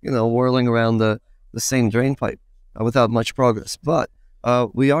 whirling around the same drain pipe without much progress. But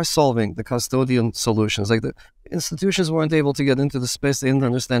we are solving the custodian solutions. Like the institutions weren't able to get into the space, they didn't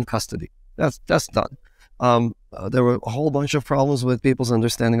understand custody. That's done. There were a whole bunch of problems with people's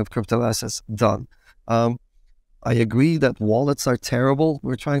understanding of crypto assets. Done. I agree that wallets are terrible.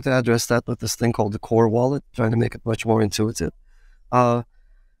 We're trying to address that with this thing called the core wallet, trying to make it much more intuitive.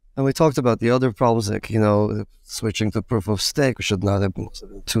 And we talked about the other problems, like, switching to proof of stake, which should not have been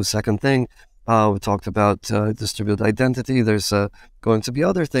a 2-second thing. We talked about distributed identity. There's going to be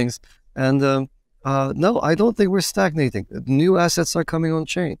other things. And no, I don't think we're stagnating. New assets are coming on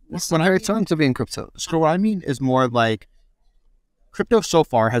chain. It's a great time to be in crypto. So what I mean is more like crypto so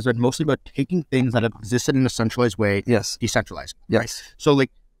far has been mostly about taking things that have existed in a centralized way, Yes. decentralizing. Yes. Right? So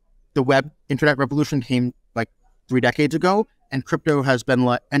like the internet revolution came like 3 decades ago, and crypto has been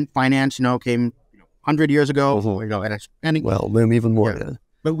like, and finance, came 100 years ago, and expanding. Well, maybe even more. Yeah.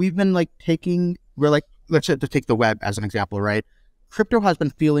 But we've been like let's say to take the web as an example, right? Crypto has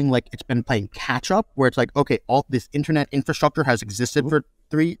been feeling like it's been playing catch up, where it's like, okay, all this internet infrastructure has existed for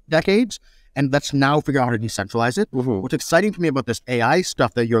 3 decades, and let's now figure out how to decentralize it. What's exciting to me about this AI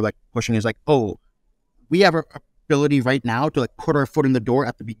stuff that you're like pushing is like, oh, we have an ability right now to like put our foot in the door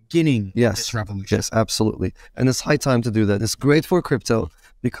at the beginning of this revolution. Yes, absolutely. And it's high time to do that. It's great for crypto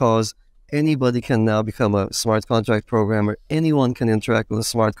because anybody can now become a smart contract programmer. Anyone can interact with a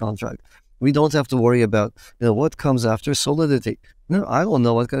smart contract. We don't have to worry about, what comes after Solidity. No, I don't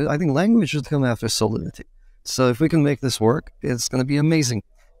know. I think language should come after Solidity. So if we can make this work, it's going to be amazing.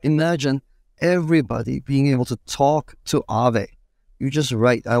 Imagine everybody being able to talk to Aave. You just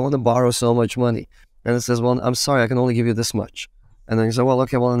write, I want to borrow so much money. And it says, well, I'm sorry, I can only give you this much. And then you say, well,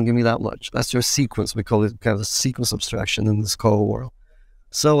 okay, well, then give me that much. That's your sequence. We call it kind of a sequence abstraction in this core world.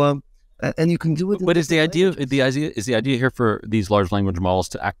 So, and you can do it. But is the idea here for these large language models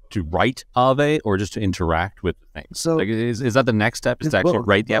to write Aave or just to interact with things? So like, is that the next step? Is to actually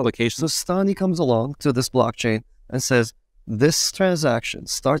write the application? So Stani comes along to this blockchain and says, this transaction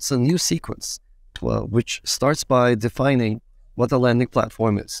starts a new sequence, which starts by defining what a lending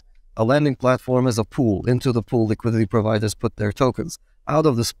platform is. A lending platform is a pool. Into the pool, liquidity providers put their tokens. Out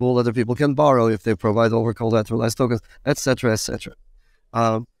of this pool, other people can borrow if they provide over-collateralized tokens, etc., etc.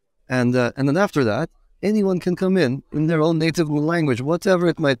 And then after that, anyone can come in their own native language, whatever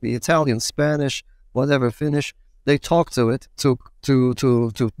it might be, Italian, Spanish, whatever, Finnish. They talk to it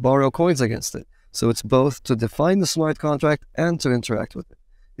to borrow coins against it. So it's both to define the smart contract and to interact with it.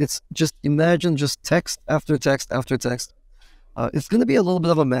 It's just, imagine just text after text after text. It's going to be a little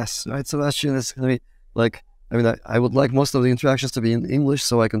bit of a mess, right, Sebastien? It's going to be like, I would like most of the interactions to be in English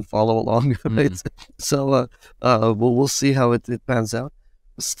so I can follow along. Right? So we'll see how it pans out.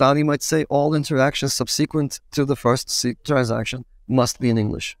 Stani might say all interactions subsequent to the first transaction must be in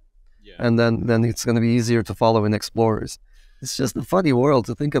English. Yeah. And then it's going to be easier to follow in Explorers. It's just a funny world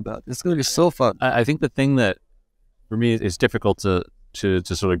to think about. It's going to be so fun. I think the thing that, for me, is difficult to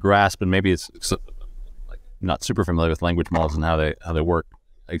sort of grasp, and maybe it's like not super familiar with language models and how they work,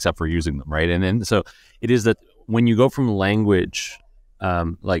 except for using them, right? And so it is that when you go from language,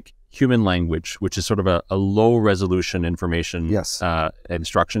 like human language, which is sort of a low resolution information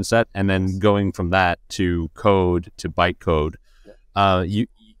instruction set, and then going from that to code to bytecode,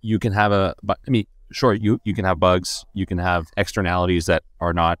 you can have sure, you can have bugs, you can have externalities that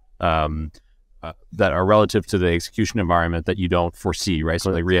are not that are relative to the execution environment that you don't foresee, right?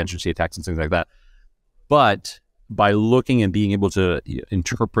 So like re-entrancy attacks and things like that. But by looking and being able to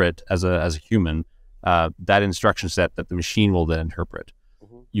interpret as a human that instruction set that the machine will then interpret,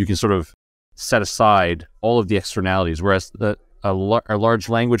 you can sort of set aside all of the externalities. Whereas a large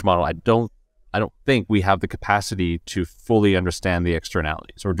language model, I don't think we have the capacity to fully understand the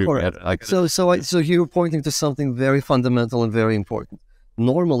externalities or do like. So you're pointing to something very fundamental and very important.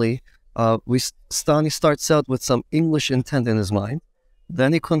 Normally, Stani starts out with some English intent in his mind.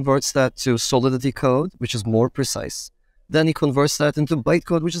 Then he converts that to Solidity code, which is more precise. Then he converts that into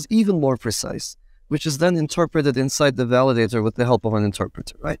bytecode, which is even more precise, which is then interpreted inside the validator with the help of an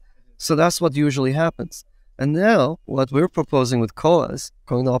interpreter, right? So that's what usually happens. And now what we're proposing with COAs,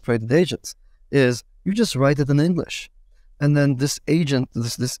 coin-operated agents, is you just write it in English. And then this agent,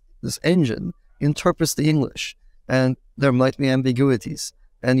 this engine interprets the English, and there might be ambiguities.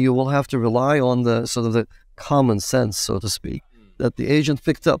 And you will have to rely on the sort of the common sense, so to speak, that the agent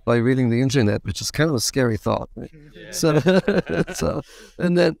picked up by reading the internet, which is kind of a scary thought. Right? Yeah. So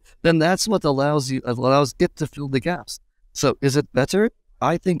and then that's what allows it to fill the gaps. So is it better?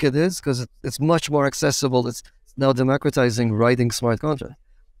 I think it is, because it's much more accessible. It's now democratizing writing smart contracts.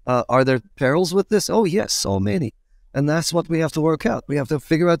 Are there perils with this? Oh yes, so many. And that's what we have to work out. We have to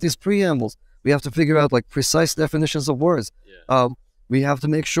figure out these preambles. We have to figure out like precise definitions of words. Yeah. We have to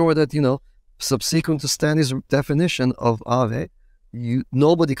make sure that, subsequent to Stanley's definition of Ave,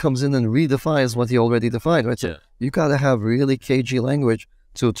 nobody comes in and redefines what he already defined, right? So you got to have really cagey language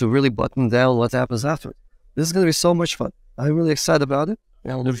to really button down what happens after. This is going to be so much fun. I'm really excited about it.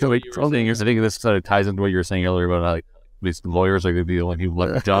 What you were saying, I think this sort of ties into what you were saying earlier about like these lawyers are going to be the only people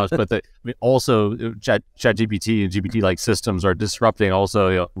left with jobs, but also ChatGPT and GPT-like systems are disrupting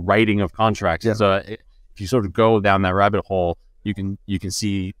also writing of contracts. Yeah. So if you sort of go down that rabbit hole, you can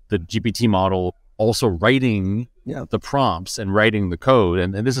see the GPT model also writing the prompts and writing the code,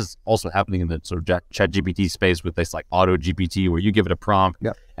 and this is also happening in the sort of ChatGPT space with this like auto GPT, where you give it a prompt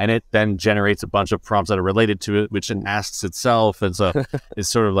and it then generates a bunch of prompts that are related to it, which then asks itself, and so it's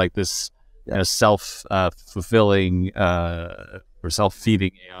sort of like this self-fulfilling or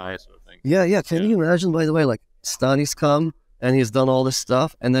self-feeding AI sort of thing. Yeah. Can you imagine, by the way, like Stanley's come and he's done all this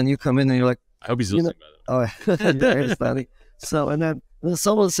stuff, and then you come in and you're like, I hope he's listening by the way. Oh, Stanley. So, and then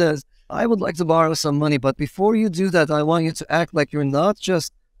someone says, I would like to borrow some money, but before you do that, I want you to act like you're not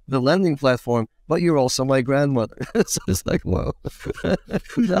just the lending platform, but you're also my grandmother. So it's like, whoa.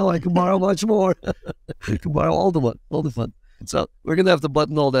 Now I can borrow much more. I can borrow all the fun. So we're going to have to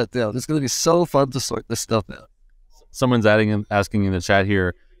button all that down. It's going to be so fun to sort this stuff out. Someone's asking in the chat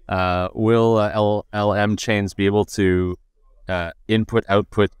here, will LLM chains be able to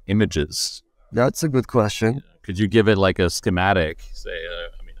input-output images? That's a good question. Could you give it like a schematic? Say,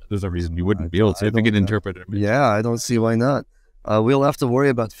 there's a reason you wouldn't be able to if you could interpret it. Yeah, I don't see why not. We'll have to worry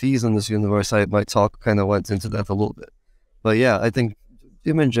about fees in this universe. My talk kind of went into that a little bit. But yeah, I think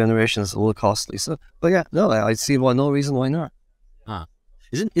image generation is a little costly. So, but yeah, no, I see no reason why not.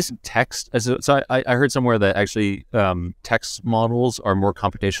 Isn't text? So I heard somewhere that actually text models are more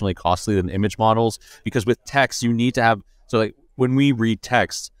computationally costly than image models, because with text you need to have, so like when we read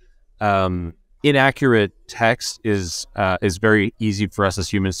text, inaccurate text is very easy for us as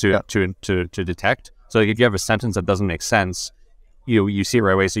humans to detect. So like if you have a sentence that doesn't make sense, you see it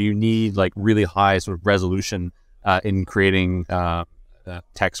right away. So you need like really high sort of resolution in creating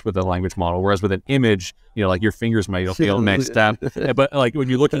text with a language model. Whereas with an image, like your fingers might feel mixed up. But like when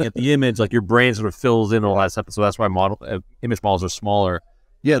you're looking at the image, like your brain sort of fills in all that stuff. So that's why image models are smaller.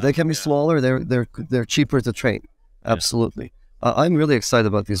 Yeah, they can be smaller. They're cheaper to train. Absolutely. I'm really excited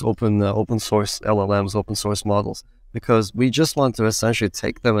about these open source LLMs, open source models, because we just want to essentially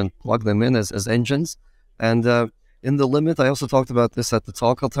take them and plug them in as engines. And in the limit, I also talked about this at the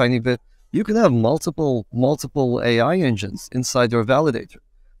talk a tiny bit, you can have multiple AI engines inside your validator.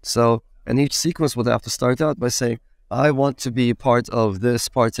 So, and each sequence would have to start out by saying, I want to be part of this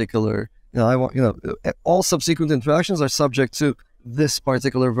particular, all subsequent interactions are subject to this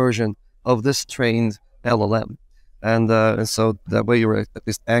particular version of this trained LLM. And so that way you're at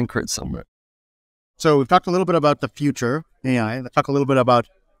least anchored somewhere. So we've talked a little bit about the future AI. Let's talk a little bit about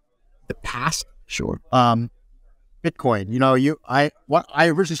the past. Sure. Bitcoin. I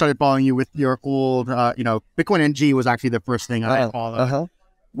originally started following you with your old, Bitcoin NG was actually the first thing I followed.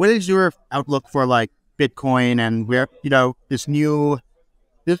 What is your outlook for like Bitcoin and where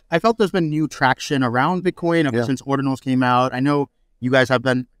I felt there's been new traction around Bitcoin ever since ordinals came out. I know you guys have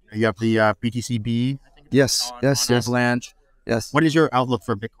the BTCB. Yes. Avalanche. Yes. What is your outlook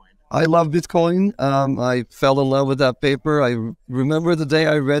for Bitcoin? I love Bitcoin. I fell in love with that paper. I remember the day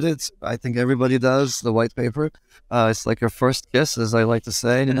I read it. I think everybody does, the white paper. It's like your first kiss, as I like to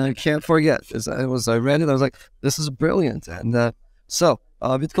say, and I can't forget. I read it, I was like, this is brilliant. And so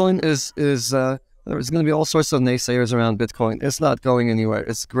Bitcoin is there's going to be all sorts of naysayers around Bitcoin. It's not going anywhere.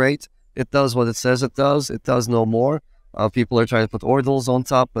 It's great. It does what it says it does. It does no more. People are trying to put ordinals on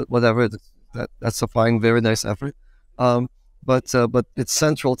top, but whatever. That's a fine, very nice effort. But its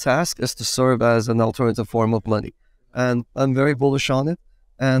central task is to serve as an alternative form of money. And I'm very bullish on it.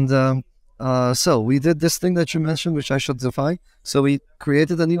 And so we did this thing that you mentioned, which I should define. So we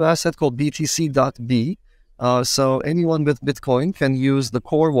created a new asset called BTC.B. So anyone with Bitcoin can use the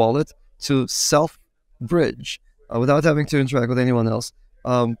core wallet to self-bridge without having to interact with anyone else,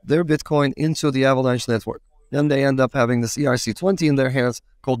 their Bitcoin into the Avalanche network. Then they end up having this ERC20 in their hands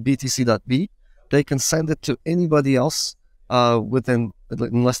called BTC.B. They can send it to anybody else in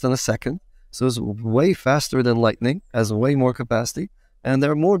less than a second. So it's way faster than Lightning, has way more capacity. And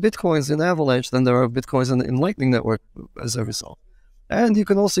there are more Bitcoins in Avalanche than there are Bitcoins in Lightning Network as a result. And you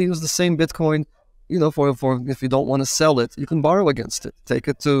can also use the same Bitcoin, you know, for if you don't want to sell it, you can borrow against it. Take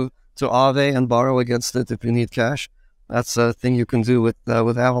it to Aave and borrow against it if you need cash. That's a thing you can do with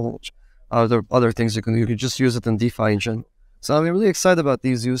Avalanche. There are other things you can just use it in DeFi engine. So I'm really excited about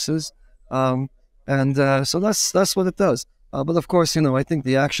these uses. So that's what it does. But of course, you know, I think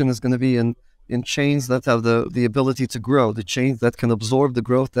the action is going to be in chains that have the ability to grow, the chains that can absorb the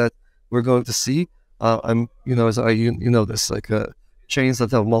growth that we're going to see. You know, chains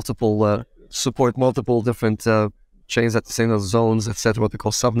that have multiple, support multiple different chains at the same zones, etc., what we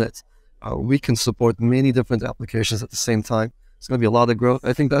call subnets. We can support many different applications at the same time. It's going to be a lot of growth.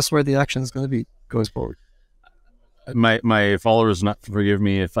 I think that's where the action is going to be going forward. My followers, not forgive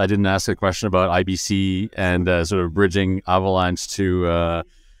me if I didn't ask a question about IBC and sort of bridging Avalanche to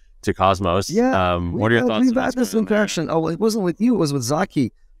Cosmos. Yeah, what are your thoughts? We've had this interaction. Oh, it wasn't with you; it was with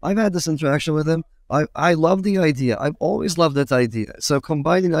Zaki. I've had this interaction with him. I love the idea. I've always loved that idea. So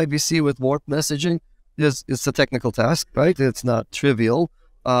combining IBC with warp messaging is a technical task, right? It's not trivial,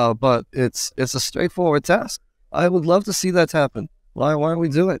 but it's a straightforward task. I would love to see that happen. Why don't we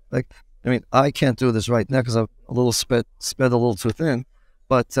do it? Like, I mean, I can't do this right now because I'm a little sped a little too thin,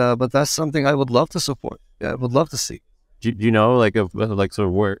 but that's something I would love to support. Yeah, I would love to see. Do you know, like sort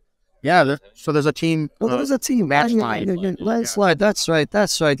of where? Yeah, so there's a team. Well, there's a team. Landslide. That's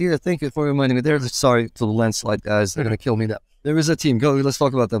right. Yeah, thank you for reminding me. Sorry to the Landslide guys. They're going to kill me now. There is a team. Go, let's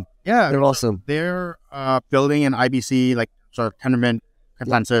talk about them. Yeah. They're awesome. They're building an IBC, like sort of Tendermint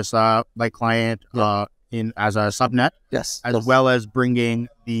consensus, like client as a subnet. Yes. As well as bringing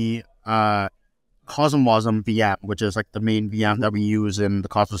the Cosmosm VM, which is like the main VM that we use in the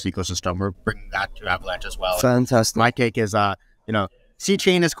Cosmos ecosystem. We're bringing that to Avalanche as well. Fantastic. My take is, you know, C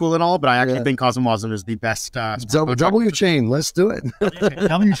chain is cool and all, but I actually think Cosmosm is the best. W chain, let's do it.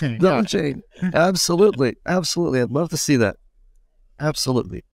 W chain, W chain, absolutely. I'd love to see that.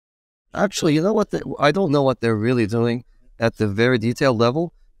 Absolutely. Actually, you know what? I don't know what they're really doing at the very detailed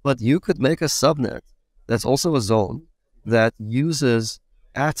level, but you could make a subnet that's also a zone that uses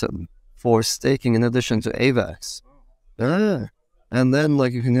Atom for staking in addition to AVAX. And then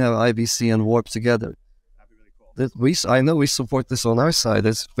like you can have IBC and Warp together. I know we support this on our side.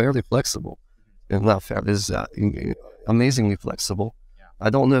 It's fairly flexible. If not fair, it's amazingly flexible. I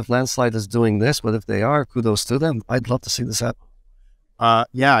don't know if Landslide is doing this, but if they are, kudos to them. I'd love to see this happen.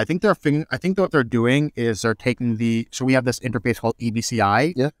 Yeah, I think what they're doing is they're taking so we have this interface called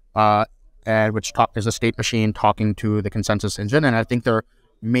EBCI, and which is a state machine talking to the consensus engine, and I think they're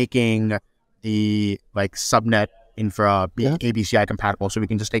making the like subnet infra be ABCI compatible, so we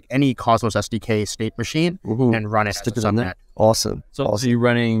can just take any Cosmos SDK state machine and run it as a subnet. Awesome. So you're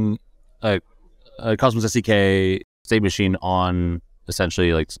running a Cosmos SDK state machine on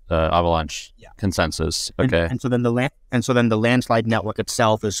essentially like Avalanche consensus. Okay. And so then the Landslide network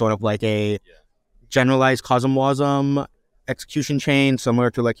itself is sort of like a generalized Cosmosm execution chain,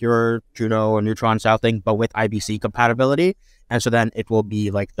 similar to like your Juno or Neutron style thing, but with IBC compatibility. And so then it will be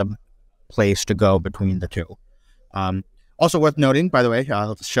like the place to go between the two. Also worth noting, by the way,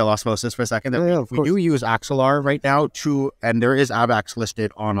 let's show Osmosis for a second, that we do use Axelar right now and there is AVAX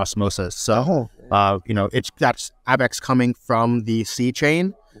listed on Osmosis. So, you know, that's AVAX coming from the C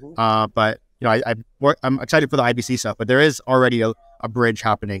chain. But, you know, I'm excited for the IBC stuff, but there is already a bridge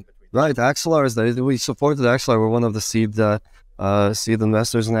happening. Right. Axelar is there. We supported Axelar. We're one of the seed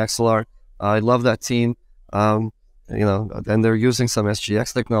investors in Axelar. I love that team. You know, and they're using some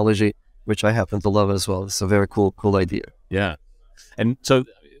SGX technology, which I happen to love as well. It's a very cool idea. Yeah. And so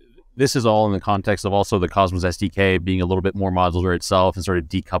this is all in the context of also the Cosmos SDK being a little bit more modular itself and sort of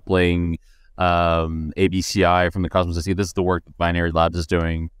decoupling ABCI from the Cosmos SDK. This is the work that Binary Labs is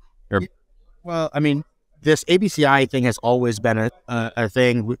doing. Well, I mean, this ABCI thing has always been a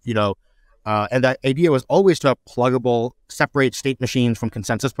thing, you know, and the idea was always to have pluggable, separate state machines from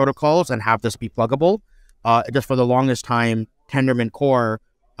consensus protocols and have this be pluggable. Just for the longest time, Tendermint Core,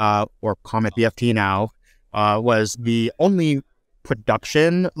 or Comet BFT now, was the only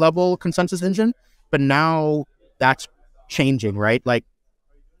production level consensus engine, but now that's changing, right? Like,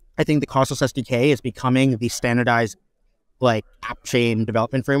 I think the Cosmos SDK is becoming the standardized like app chain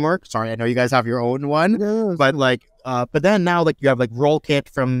development framework. Sorry, I know you guys have your own one, but like, but then now like you have like Rollkit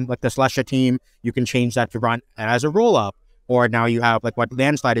from like the Celestia team, you can change that to run as a roll up, or now you have like what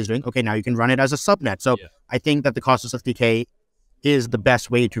Landslide is doing. Okay, now you can run it as a subnet. So I think that the Cosmos SDK is the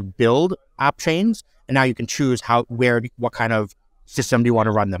best way to build app chains, and now you can choose what kind of system do you want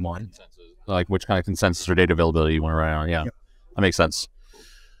to run them on, like which kind of consensus or data availability you want to run on. Yeah, that makes sense.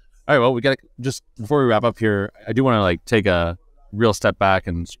 All right, well, we got to just before we wrap up here, I do want to like take a real step back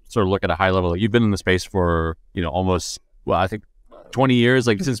and sort of look at a high level. You've been in the space for, you know, almost, well, I think 20 years,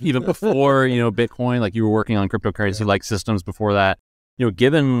 like since even before, Bitcoin, like you were working on cryptocurrency like systems before that,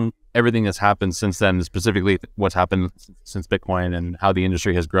 given everything that's happened since then, specifically what's happened since Bitcoin and how the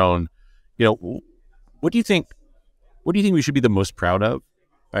industry has grown, what do you think we should be the most proud of?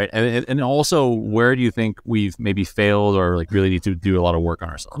 Right. And also, where do you think we've maybe failed or like really need to do a lot of work on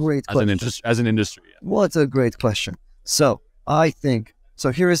ourselves Great as an industry? What a great question. So I think,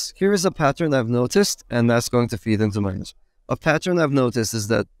 here is a pattern I've noticed, and that's going to feed into my answer. A pattern I've noticed is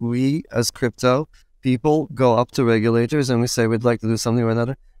that we as crypto people go up to regulators and we say we'd like to do something or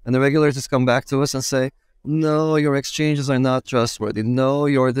another. And the regulators come back to us and say, no, your exchanges are not trustworthy. No,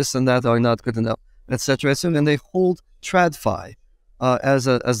 your this and that are not good enough, etc. And they hold TradFi as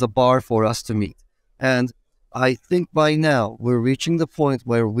a bar for us to meet. And I think by now we're reaching the point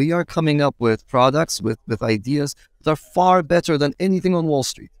where we are coming up with products, with ideas that are far better than anything on Wall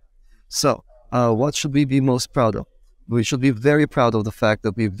Street. So what should we be most proud of? We should be very proud of the fact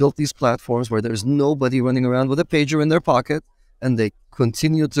that we've built these platforms where there's nobody running around with a pager in their pocket, and they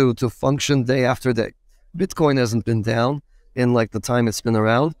continue to function day after day. Bitcoin hasn't been down in like the time it's been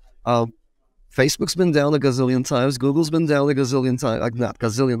around. Facebook's been down a gazillion times. Google's been down a gazillion times. Like not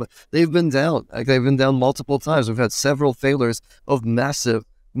gazillion, but they've been down. Like they've been down multiple times. We've had several failures of massive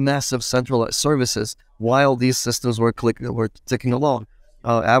centralized services while these systems were ticking along.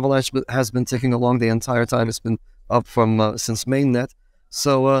 Avalanche has been ticking along the entire time. It's been up from since mainnet.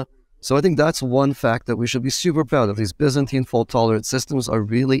 So I think that's one fact that we should be super proud of. These Byzantine fault-tolerant systems are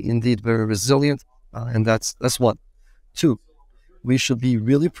really indeed very resilient, and that's one. Two, we should be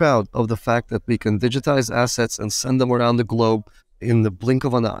really proud of the fact that we can digitize assets and send them around the globe in the blink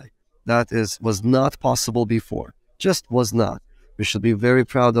of an eye. That was not possible before. Just was not. We should be very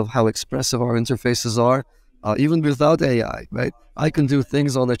proud of how expressive our interfaces are, even without AI, right? I can do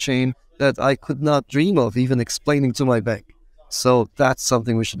things on a chain that I could not dream of even explaining to my bank. So that's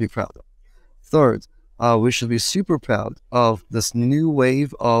something we should be proud of. Third, we should be super proud of this new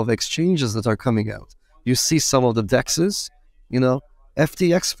wave of exchanges that are coming out. You see some of the DEXs,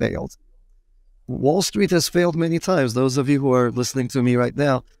 FTX failed. Wall Street has failed many times. Those of you who are listening to me right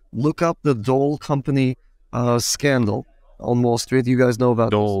now, look up the Dole company scandal on Wall Street. You guys know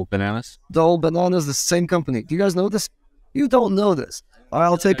about Dole Bananas? Dole Bananas, the same company. Do you guys know this? You don't know this.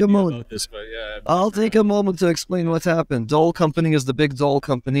 I'll take a moment. I'll take a moment to explain what happened. Dole Company is the big Dole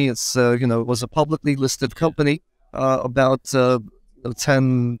company. It's it was a publicly listed company about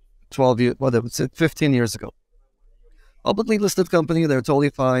 10, 12 years, whatever, 15 years ago. Publicly listed company, they're totally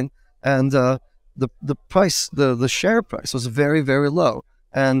fine, and the price, the share price was very, very low,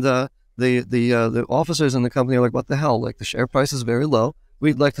 and the officers in the company are like, what the hell? Like the share price is very low.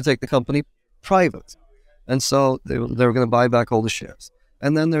 We'd like to take the company private, and so they were going to buy back all the shares.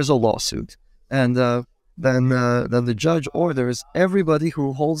 And then there's a lawsuit, and then the judge orders everybody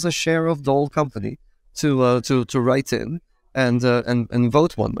who holds a share of Dole Company to write in and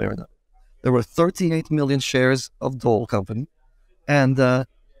vote one way or another. There were 38 million shares of Dole Company, and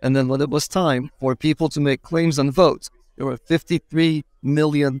then when it was time for people to make claims and vote, there were 53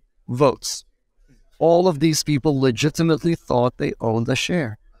 million votes. All of these people legitimately thought they owned a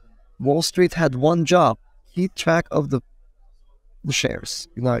share. Wall Street had one job: keep track of the shares.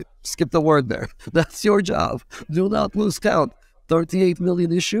 I skipped the word there. That's your job. Do not lose count. 38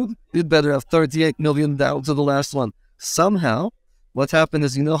 million issued. You'd better have 38 million down to the last one. Somehow, what happened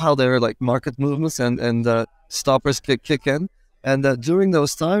is, how there are like market movements and stoppers kick in, and during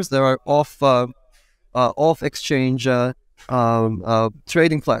those times there are off exchange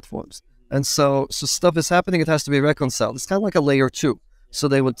trading platforms, and so stuff is happening. It has to be reconciled. It's kind of like a layer 2. So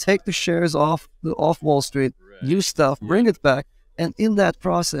they would take the shares off Wall Street, use stuff, bring it back. And in that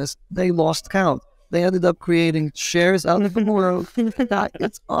process, they lost count. They ended up creating shares out of the world.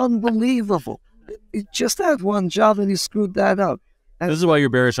 It's unbelievable. You just had one job and you screwed that up. And this is why you're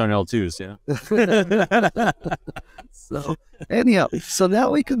bearish on L2s, yeah? So anyhow, so now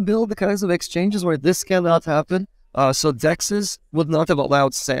we can build the kinds of exchanges where this cannot happen. So DEXs would not have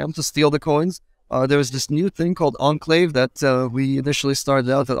allowed Sam to steal the coins. There was this new thing called Enclave that we initially started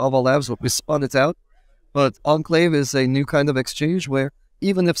out at Ava Labs, but we spun it out. But Enclave is a new kind of exchange where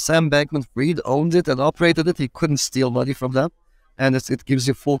even if Sam Bankman-Fried owned it and operated it, he couldn't steal money from them. And it gives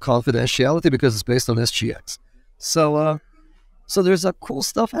you full confidentiality because it's based on SGX. So there's a cool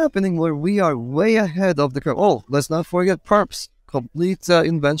stuff happening where we are way ahead of the curve. Oh, let's not forget perps. Complete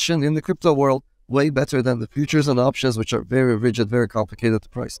invention in the crypto world. Way better than the futures and options, which are very rigid, very complicated to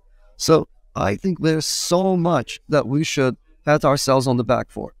price. So I think there's so much that we should pat ourselves on the back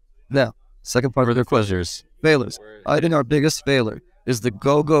for. Now, second part of the question. Failures. I think our biggest failure is the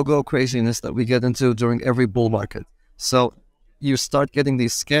go craziness that we get into during every bull market. So you start getting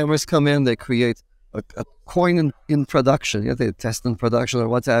these scammers come in. They create a coin in production. Yeah, they test in production or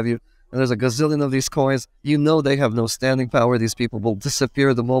what have you. And there's a gazillion of these coins. You know they have no standing power. These people will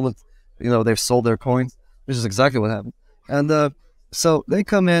disappear the moment, they've sold their coins, which is exactly what happened. And so they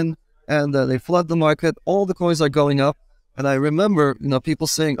come in and they flood the market. All the coins are going up. And I remember, people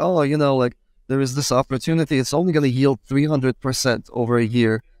saying, oh, like there is this opportunity. It's only going to yield 300% over a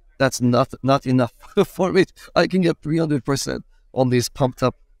year. That's not enough for me. I can get 300% on these pumped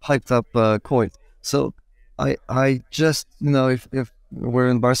up, hyped up coins. So I just, if we're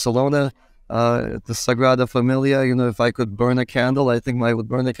in Barcelona, at the Sagrada Familia, if I could burn a candle, I think I would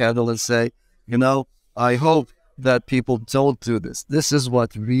burn a candle and say, I hope that people don't do this. This is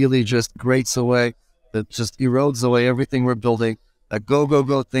what really just grates away, that just erodes away everything we're building. A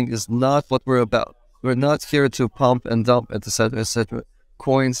go thing is not what we're about. We're not here to pump and dump, etc.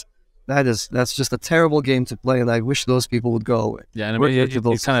 Coins. That's just a terrible game to play, and I wish those people would go away. Yeah, and I mean,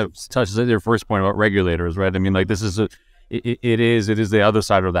 it kind of touches on your first point about regulators, right? I mean, like this is it is the other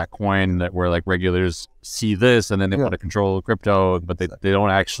side of that coin, that where like regulators see this and then they want to control crypto, but they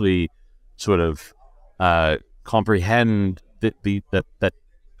don't actually sort of comprehend that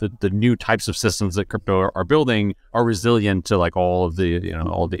the new types of systems that crypto are building are resilient to like all of the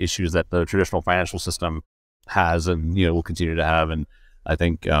all the issues that the traditional financial system has and will continue to have. And I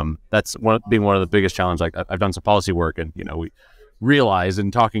think that's one of the biggest challenges. Like I've done some policy work, and we realized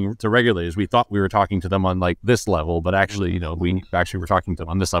in talking to regulators, we thought we were talking to them on like this level, but actually we actually were talking to them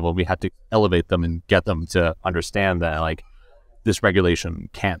on this level. We had to elevate them and get them to understand that like this regulation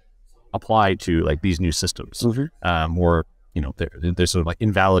can't apply to like these new systems, or they sort of like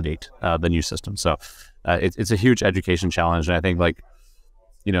invalidate the new system. So it's a huge education challenge, and I think like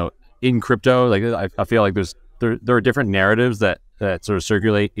in crypto, like I feel like there are different narratives that sort of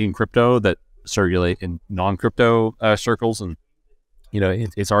circulate in crypto that circulate in non-crypto circles, and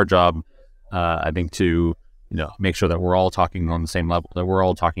it's our job, I think, to make sure that we're all talking on the same level, that we're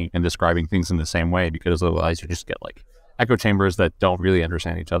all talking and describing things in the same way, because otherwise you just get like echo chambers that don't really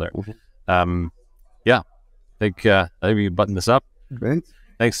understand each other. Yeah, I think we button this up. Great.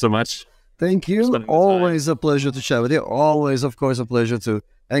 Thanks so much. Thank you. Always a pleasure to chat with you. Always, of course, a pleasure to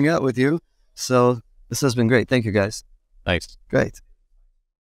hang out with you. So this has been great. Thank you, guys. Thanks. Great.